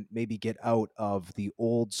and maybe get out of the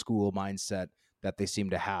old school mindset that they seem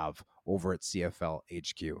to have over at CFL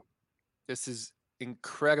HQ. This is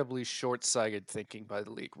incredibly short-sighted thinking by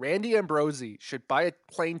the league. Randy Ambrosie should buy a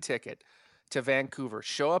plane ticket to Vancouver,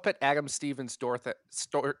 show up at Adam Stevens'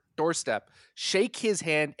 doorstep, shake his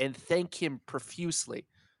hand, and thank him profusely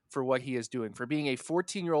for what he is doing, for being a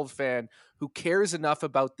 14-year-old fan who cares enough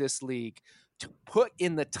about this league to put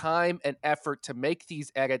in the time and effort to make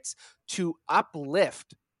these edits to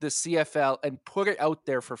uplift the CFL and put it out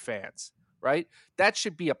there for fans, right? That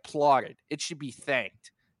should be applauded. It should be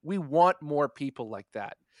thanked. We want more people like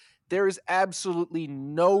that. There is absolutely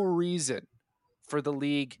no reason for the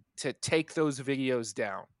league to take those videos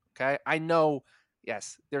down. Okay. I know,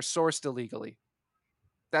 yes, they're sourced illegally.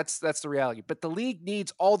 That's the reality. But the league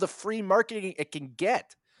needs all the free marketing it can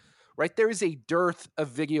get. Right? There is a dearth of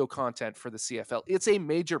video content for the CFL. It's a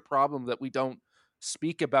major problem that we don't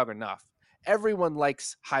speak about enough. Everyone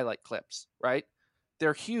likes highlight clips, right?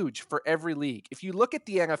 They're huge for every league. If you look at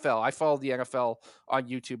the NFL, I follow the NFL on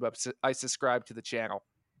YouTube. I subscribe to the channel.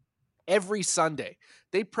 Every Sunday,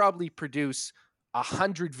 they probably produce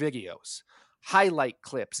 100 videos, highlight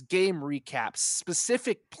clips, game recaps,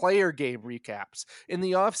 specific player game recaps. In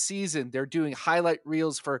the off season, they're doing highlight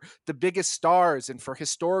reels for the biggest stars and for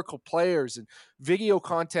historical players and video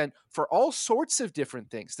content for all sorts of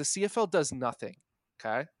different things. The CFL does nothing.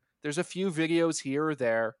 Okay. There's a few videos here or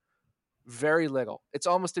there, very little. It's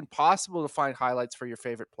almost impossible to find highlights for your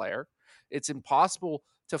favorite player. It's impossible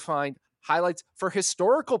to find highlights for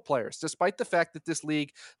historical players, despite the fact that this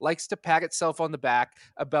league likes to pat itself on the back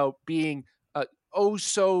about being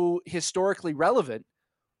so historically relevant.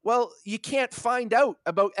 Well, you can't find out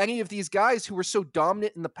about any of these guys who were so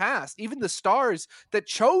dominant in the past, even the stars that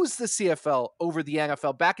chose the CFL over the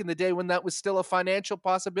NFL back in the day when that was still a financial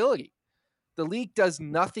possibility. The league does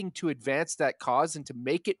nothing to advance that cause and to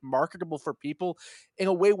make it marketable for people in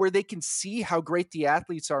a way where they can see how great the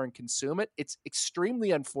athletes are and consume it. It's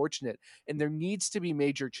extremely unfortunate, and there needs to be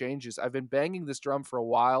major changes. I've been banging this drum for a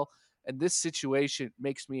while, and this situation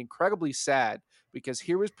makes me incredibly sad because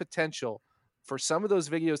here was potential for some of those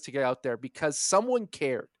videos to get out there because someone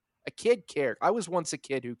cared. A kid cared. I was once a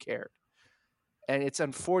kid who cared. And it's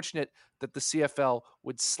unfortunate that the CFL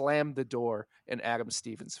would slam the door in Adam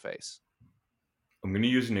Stevens' face. I'm going to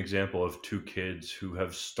use an example of two kids who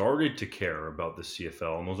have started to care about the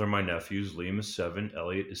CFL, and those are my nephews. Liam is 7,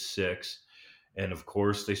 Elliot is 6. And of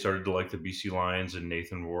course, they started to like the BC Lions and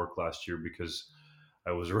Nathan Rourke last year because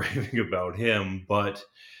I was raving about him. But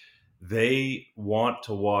they want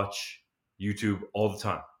to watch YouTube all the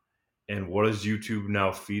time. And what does YouTube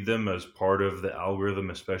now feed them as part of the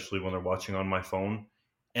algorithm, especially when they're watching on my phone?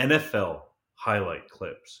 NFL highlight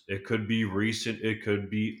clips. It could be recent, it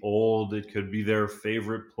could be old, it could be their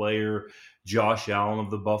favorite player, Josh Allen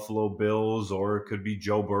of the Buffalo Bills, or it could be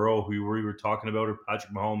Joe Burrow, who we were talking about, or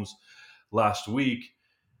Patrick Mahomes last week.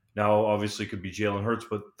 Now, obviously, it could be Jalen Hurts,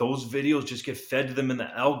 but those videos just get fed to them in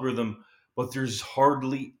the algorithm, but there's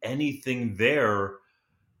hardly anything there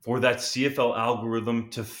for that CFL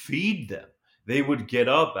algorithm to feed them. They would get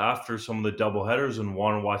up after some of the doubleheaders and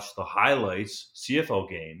want to watch the highlights, CFL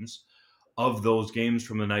games, of those games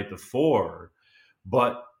from the night before.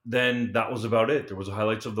 But then that was about it. There was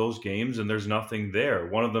highlights of those games, and there's nothing there.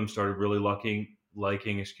 One of them started really liking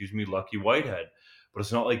Lucky Whitehead. But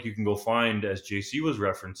it's not like you can go find, as JC was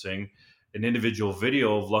referencing, an individual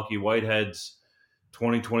video of Lucky Whitehead's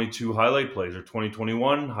 2022 highlight plays or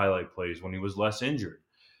 2021 highlight plays when he was less injured.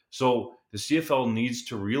 So the CFL needs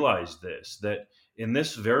to realize this, that in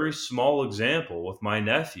this very small example with my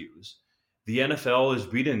nephews, the NFL is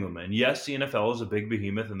beating them. And yes, the NFL is a big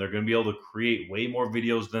behemoth and they're going to be able to create way more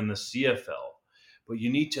videos than the CFL. But you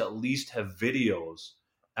need to at least have videos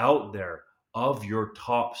out there of your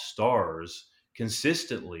top stars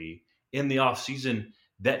consistently in the offseason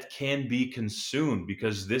that can be consumed,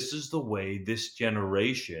 because this is the way this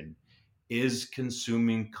generation is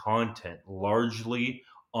consuming content, largely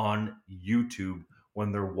on YouTube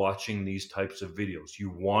when they're watching these types of videos. You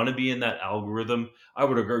want to be in that algorithm. I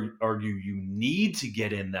would argue you need to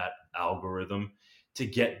get in that algorithm to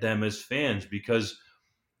get them as fans, because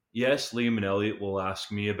yes, Liam and Elliott will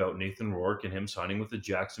ask me about Nathan Rourke and him signing with the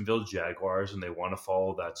Jacksonville Jaguars, and they want to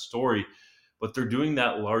follow that story. But they're doing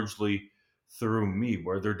that largely through me,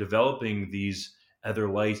 where they're developing these other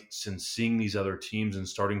lights and seeing these other teams and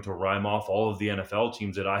starting to rhyme off all of the NFL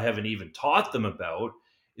teams that I haven't even taught them about,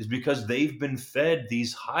 is because they've been fed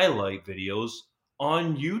these highlight videos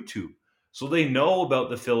on YouTube. So they know about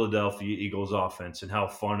the Philadelphia Eagles offense and how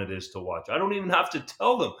fun it is to watch. I don't even have to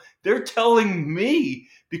tell them. They're telling me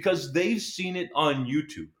because they've seen it on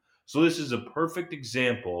YouTube. So this is a perfect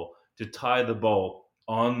example to tie the bow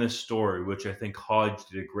on this story, which I think Hodge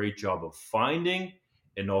did a great job of finding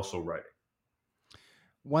and also writing.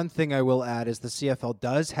 One thing I will add is the CFL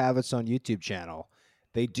does have its own YouTube channel.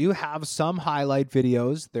 They do have some highlight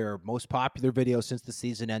videos. Their most popular video since the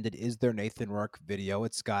season ended is their Nathan Rourke video.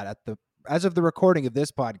 It's got, as of the recording of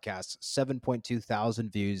this podcast, 7.2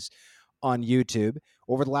 thousand views on YouTube.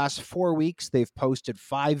 Over the last 4 weeks, they've posted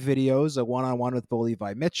 5 videos, a one-on-one with Bo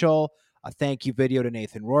Levi Mitchell, a thank you video to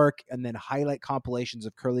Nathan Rourke, and then highlight compilations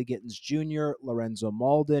of Curly Gittens Jr., Lorenzo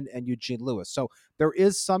Malden, and Eugene Lewis. So there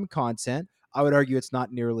is some content. I would argue it's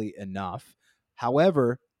not nearly enough.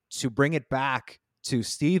 However, to bring it back to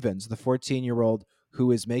Stevens, the 14-year-old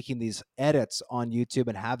who is making these edits on YouTube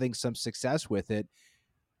and having some success with it,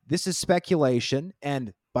 this is speculation.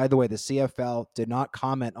 And by the way, the CFL did not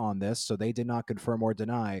comment on this, so they did not confirm or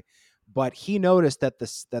deny. But he noticed that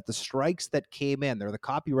the strikes that came in, or the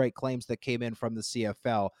copyright claims that came in from the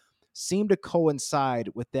CFL, seemed to coincide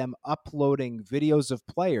with them uploading videos of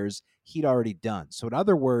players he'd already done. So in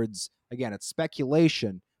other words, again, it's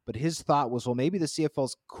speculation, but his thought was, well, maybe the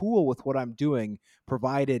CFL's cool with what I'm doing,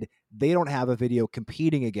 provided they don't have a video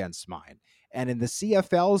competing against mine. And in the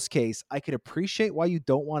CFL's case, I can appreciate why you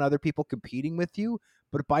don't want other people competing with you,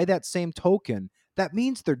 but by that same token, that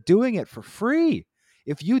means they're doing it for free.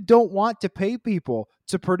 If you don't want to pay people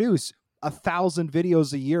to produce 1,000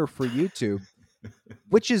 videos a year for YouTube,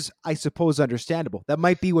 which is, I suppose, understandable. That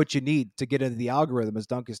might be what you need to get into the algorithm, as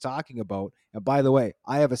Dunk is talking about. And by the way,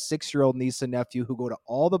 I have a 6-year-old niece and nephew who go to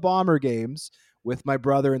all the Bomber games with my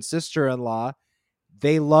brother and sister-in-law.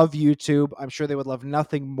 They love YouTube. I'm sure they would love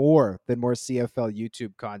nothing more than more CFL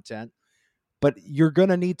YouTube content. But you're going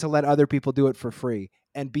to need to let other people do it for free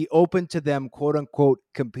and be open to them, quote unquote,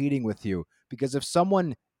 competing with you. Because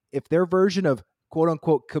if their version of quote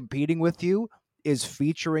unquote competing with you is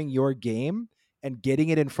featuring your game and getting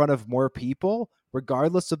it in front of more people,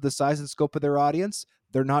 regardless of the size and scope of their audience,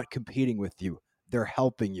 they're not competing with you. They're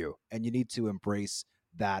helping you. And you need to embrace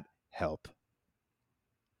that help.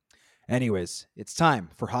 Anyways, it's time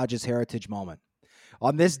for Hodge's Heritage Moment.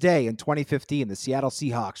 On this day in 2015, the Seattle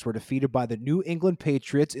Seahawks were defeated by the New England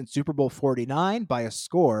Patriots in Super Bowl 49 by a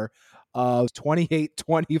score of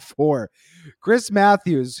 28-24. Chris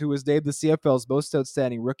Matthews, who was named the CFL's most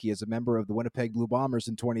outstanding rookie as a member of the Winnipeg Blue Bombers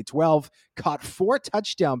in 2012, caught 4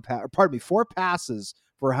 passes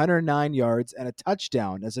for 109 yards and a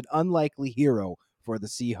touchdown as an unlikely hero for the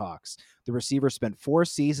Seahawks. The receiver spent 4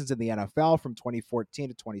 seasons in the NFL from 2014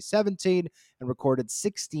 to 2017 and recorded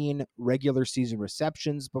 16 regular season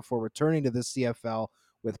receptions before returning to the CFL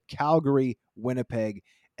with Calgary, Winnipeg,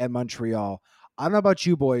 and Montreal. I don't know about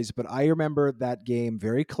you boys, but I remember that game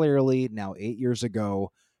very clearly now 8 years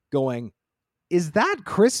ago going, is that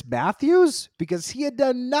Chris Matthews? Because he had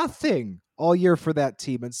done nothing all year for that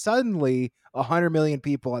team. And suddenly 100 million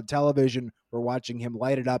people on television were watching him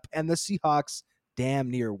light it up. And the Seahawks damn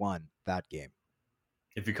near won that game.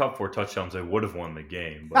 If he caught 4 touchdowns, they would have won the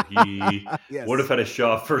game. But he Yes. would have had a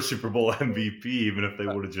shot for Super Bowl MVP, even if they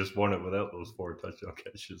would have just won it without those 4 touchdown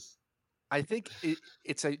catches. I think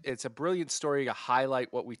it's a brilliant story to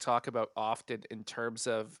highlight what we talk about often in terms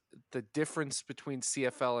of the difference between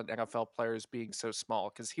CFL and NFL players being so small.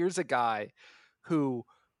 Because here's a guy who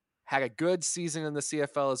had a good season in the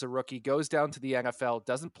CFL as a rookie, goes down to the NFL,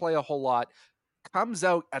 doesn't play a whole lot, comes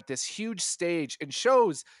out at this huge stage and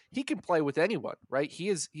shows he can play with anyone, right?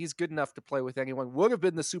 He's good enough to play with anyone. Would have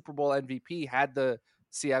been the Super Bowl MVP had the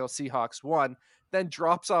Seattle Seahawks won, then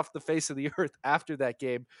drops off the face of the earth after that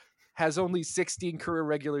game, has only 16 career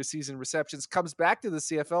regular season receptions, comes back to the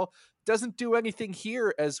CFL, doesn't do anything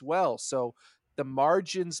here as well. So the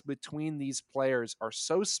margins between these players are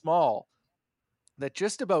so small that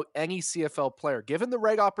just about any CFL player, given the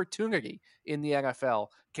right opportunity in the NFL,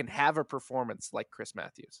 can have a performance like Chris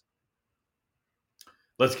Matthews.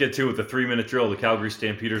 Let's get to it. The 3-minute drill. The Calgary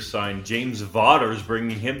Stampeders signed James Vaughters,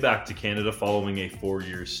 bringing him back to Canada following a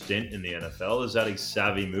 4-year stint in the NFL. Is that a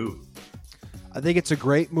savvy move? I think it's a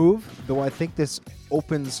great move, though I think this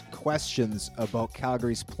opens questions about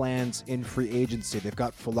Calgary's plans in free agency. They've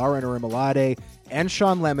got Folarin Orimolade and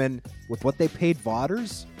Sean Lemon with what they paid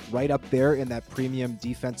Vaughters right up there in that premium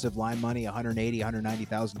defensive line money, $180,000,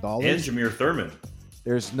 $190,000. And Jameer Thurman.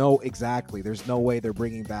 There's no way they're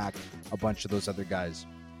bringing back a bunch of those other guys.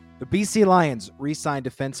 The BC Lions re-signed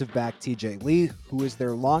defensive back TJ Lee, who is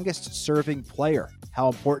their longest serving player. How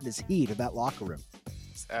important is he to that locker room?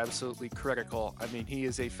 Absolutely critical. I mean, he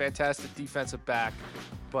is a fantastic defensive back,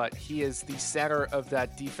 but he is the center of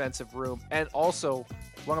that defensive room and also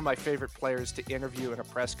one of my favorite players to interview in a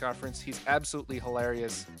press conference. He's absolutely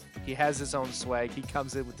hilarious. He has his own swag. He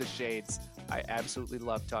comes in with the shades. I absolutely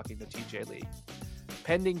love talking to TJ Lee.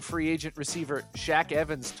 Pending free agent receiver Shaq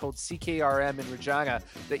Evans told CKRM in Regina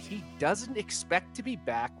that he doesn't expect to be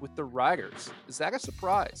back with the Riders. Is that a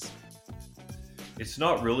surprise? It's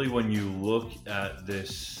not really when you look at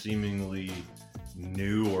this seemingly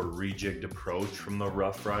new or rejigged approach from the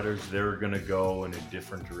Rough Riders. They're going to go in a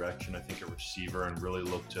different direction, I think, a receiver, and really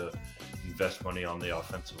look to invest money on the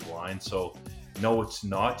offensive line. So, no, it's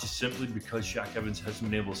not just simply because Shaq Evans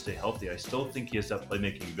hasn't been able to stay healthy. I still think he has that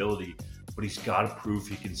playmaking ability, but he's got to prove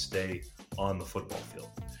he can stay on the football field.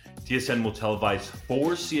 TSN will televise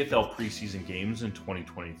 4 CFL preseason games in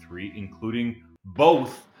 2023, including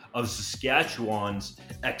both of Saskatchewan's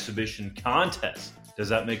exhibition contest. Does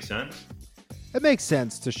that make sense? It makes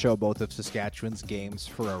sense to show both of Saskatchewan's games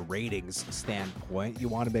for a ratings standpoint. You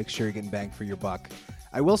want to make sure you're getting bang for your buck.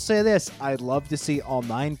 I will say this, I'd love to see all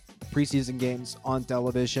 9 preseason games on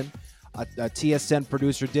television. A TSN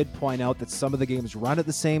producer did point out that some of the games run at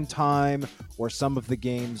the same time, or some of the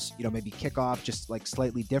games, maybe kick off just like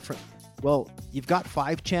slightly different. Well, you've got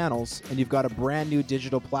 5 channels and you've got a brand new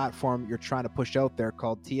digital platform you're trying to push out there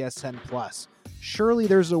called TSN Plus. Surely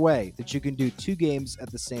there's a way that you can do 2 games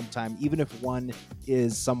at the same time, even if one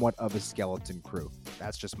is somewhat of a skeleton crew.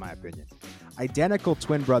 That's just my opinion. Identical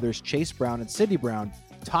twin brothers Chase Brown and Sidney Brown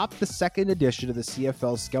topped the second edition of the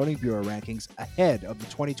CFL Scouting Bureau rankings ahead of the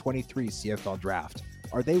 2023 CFL Draft.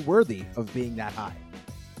 Are they worthy of being that high?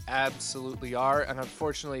 Absolutely are, and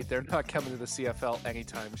unfortunately, they're not coming to the CFL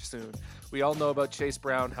anytime soon. We all know about Chase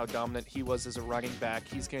Brown, how dominant he was as a running back.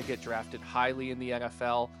 He's going to get drafted highly in the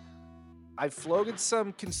NFL. I've floated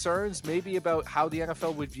some concerns maybe about how the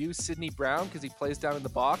NFL would view Sidney Brown because he plays down in the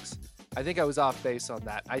box. I think I was off base on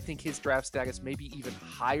that. I think his draft status may be even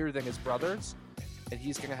higher than his brother's, and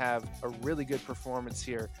he's going to have a really good performance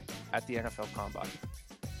here at the NFL Combine.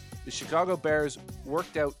 The Chicago Bears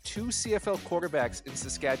worked out 2 CFL quarterbacks in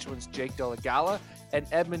Saskatchewan's Jake Dolegala and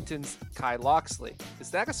Edmonton's Kai Locksley.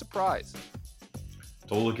 Is that a surprise?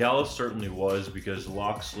 Dolegala certainly was, because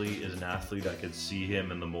Locksley is an athlete. I could see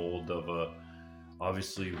him in the mold of a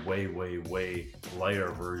obviously way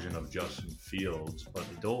lighter version of Justin Fields, but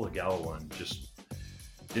the Dolegala one just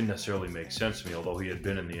didn't necessarily make sense to me, although he had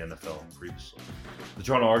been in the NFL previously. The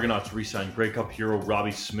Toronto Argonauts re-signed Grey Cup hero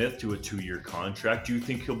Robbie Smith to a 2-year contract. Do you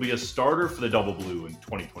think he'll be a starter for the Double Blue in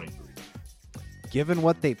 2023? Given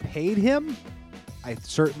what they paid him, I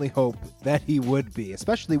certainly hope that he would be,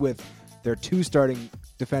 especially with their 2 starting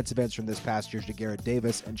defensive ends from this past year, Garrett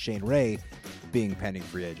Davis and Shane Ray, being pending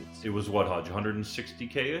free agents. It was what, Hodge,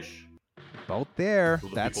 160K-ish? About there.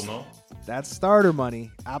 People know? That's starter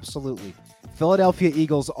money, absolutely. Philadelphia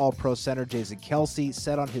Eagles All-Pro center Jason Kelce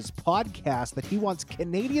said on his podcast that he wants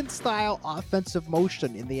Canadian-style offensive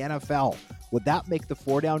motion in the NFL. Would that make the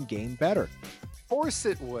four-down game better? Of course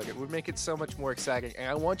it would. It would make it so much more exciting. And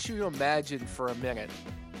I want you to imagine for a minute,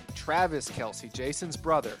 Travis Kelce, Jason's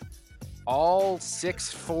brother, all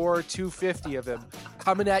 6'4", 250 of him,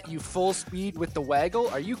 coming at you full speed with the waggle.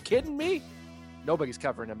 Are you kidding me? Nobody's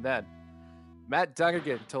covering him then. Matt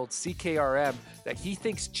Dunnigan told CKRM that he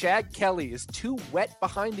thinks Chad Kelly is too wet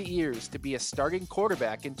behind the ears to be a starting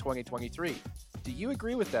quarterback in 2023. Do you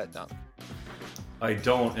agree with that, Dunk? I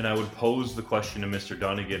don't, and I would pose the question to Mr.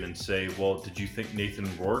 Dunnigan and say, well, did you think Nathan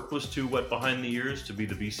Rourke was too wet behind the ears to be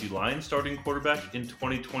the BC Lions starting quarterback in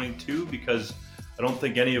 2022? Because I don't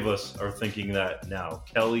think any of us are thinking that now.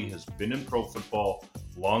 Kelly has been in pro football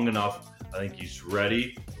long enough. I think he's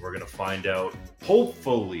ready. We're going to find out,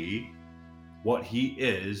 hopefully, what he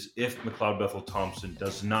is if McLeod Bethel Thompson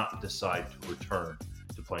does not decide to return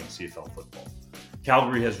to playing CFL football.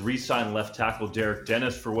 Calgary has re-signed left tackle Derek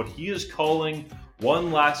Dennis for what he is calling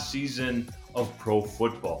one last season of pro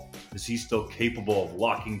football. Is he still capable of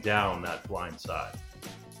locking down that blind side?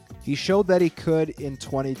 He showed that he could in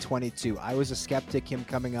 2022. I was a skeptic, him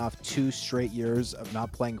coming off 2 straight years of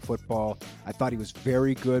not playing football. I thought he was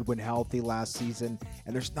very good when healthy last season,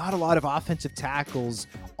 and there's not a lot of offensive tackles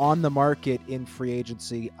on the market in free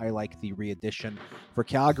agency. I like the re-addition for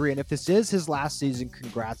Calgary, and if this is his last season,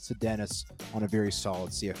 congrats to Dennis on a very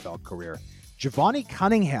solid CFL career. Giovanni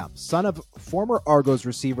Cunningham, son of former Argos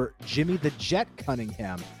receiver Jimmy the Jet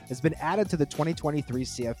Cunningham, has been added to the 2023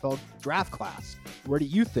 CFL draft class. Where do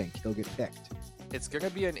you think he'll get picked? It's going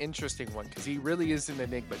to be an interesting one because he really is an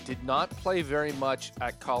enigma. Did not play very much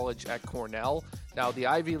at college at Cornell. Now, the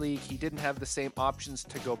Ivy League, he didn't have the same options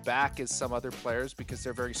to go back as some other players because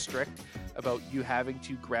they're very strict about you having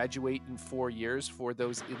to graduate in 4 years for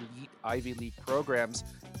those elite Ivy League programs.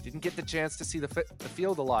 Didn't get the chance to see the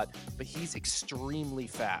field a lot, but he's extremely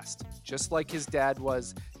fast. Just like his dad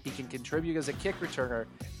was, he can contribute as a kick returner.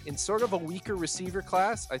 In sort of a weaker receiver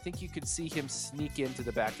class, I think you could see him sneak into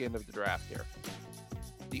the back end of the draft here.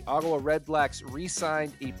 The Ottawa Redblacks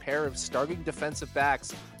re-signed a pair of starting defensive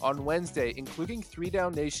backs on Wednesday, including 3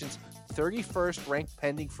 Down Nation's 31st ranked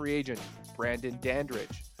pending free agent, Brandon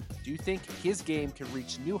Dandridge. Do you think his game can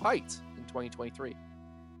reach new heights in 2023?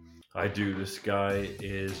 I do. This guy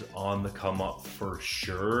is on the come up for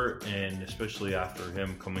sure, and especially after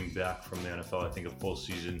him coming back from the NFL, I think a full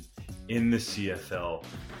season in the CFL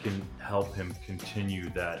can help him continue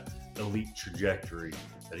that elite trajectory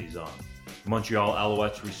that he's on. Montreal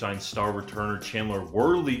Alouettes re-signed star returner Chandler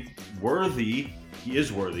Worthy. He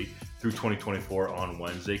is worthy through 2024 on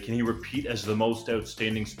Wednesday. Can he repeat as the most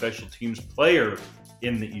outstanding special teams player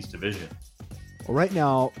in the East Division? Well, right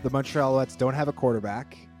now, the Montreal Alouettes don't have a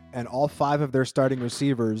quarterback, and all 5 of their starting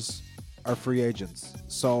receivers are free agents.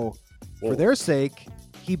 So, for their sake,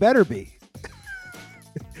 he better be.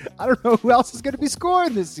 I don't know who else is going to be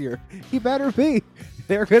scoring this year. He better be.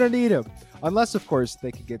 They're going to need him. Unless, of course,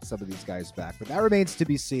 they can get some of these guys back. But that remains to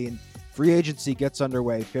be seen. Free agency gets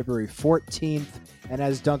underway February 14th. And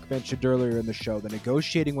as Dunk mentioned earlier in the show, the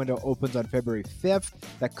negotiating window opens on February 5th.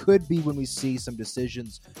 That could be when we see some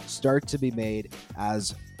decisions start to be made,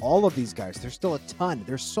 as all of these guys, there's still a ton.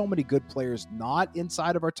 There's so many good players not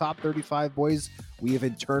inside of our top 35 boys. We have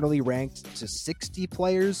internally ranked to 60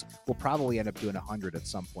 players. We'll probably end up doing 100 at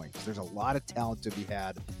some point because there's a lot of talent to be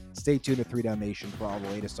had. Stay tuned to 3 Down Nation for all the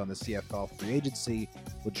latest on the CFL free agency.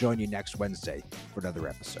 We'll join you next Wednesday for another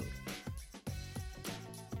episode.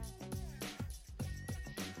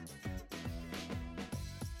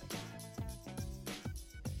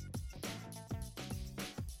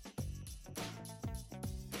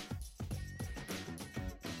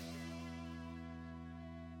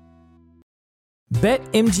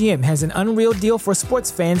 BetMGM has an unreal deal for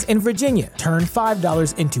sports fans in Virginia. Turn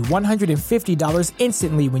 $5 into $150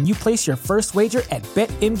 instantly when you place your first wager at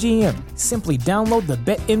BetMGM. Simply download the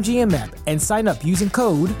BetMGM app and sign up using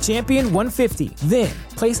code Champion150. Then,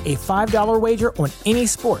 place a $5 wager on any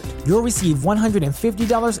sport. You'll receive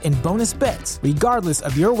 $150 in bonus bets, regardless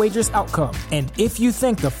of your wager's outcome. And if you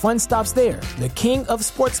think the fun stops there, the king of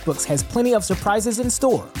sportsbooks has plenty of surprises in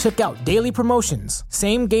store. Check out daily promotions,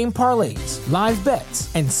 same-game parlays, live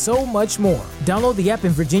bets, and so much more. Download the app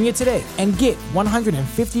in Virginia today and get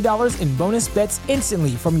 $150 in bonus bets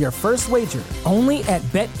instantly from your first wager. Only at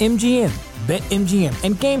BetMGM. BetMGM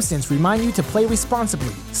and GameSense remind you to play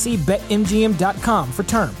responsibly. See BetMGM.com for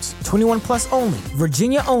terms. 21 plus only.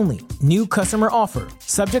 Virginia only. New customer offer.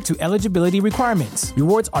 Subject to eligibility requirements.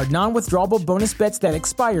 Rewards are non-withdrawable bonus bets that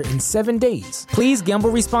expire in 7 days. Please gamble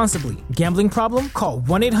responsibly. Gambling problem? Call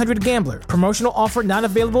 1-800-GAMBLER. Promotional offer not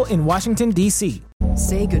available in Washington, D.C.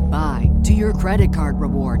 Say goodbye to your credit card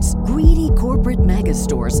rewards. Greedy corporate mega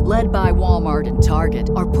stores, led by Walmart and Target,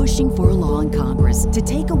 are pushing for a law in Congress to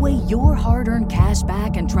take away your hard-earned cash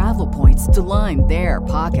back and travel points to line their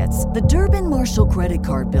pockets. The Durbin-Marshall credit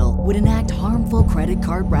card bill would enact harmful credit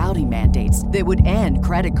card routing mandates that would end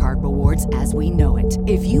credit card rewards as we know it.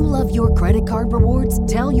 If you love your credit card rewards,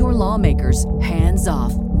 tell your lawmakers, hands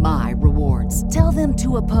off my rewards. Tell them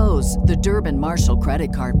to oppose the Durbin-Marshall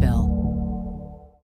credit card bill.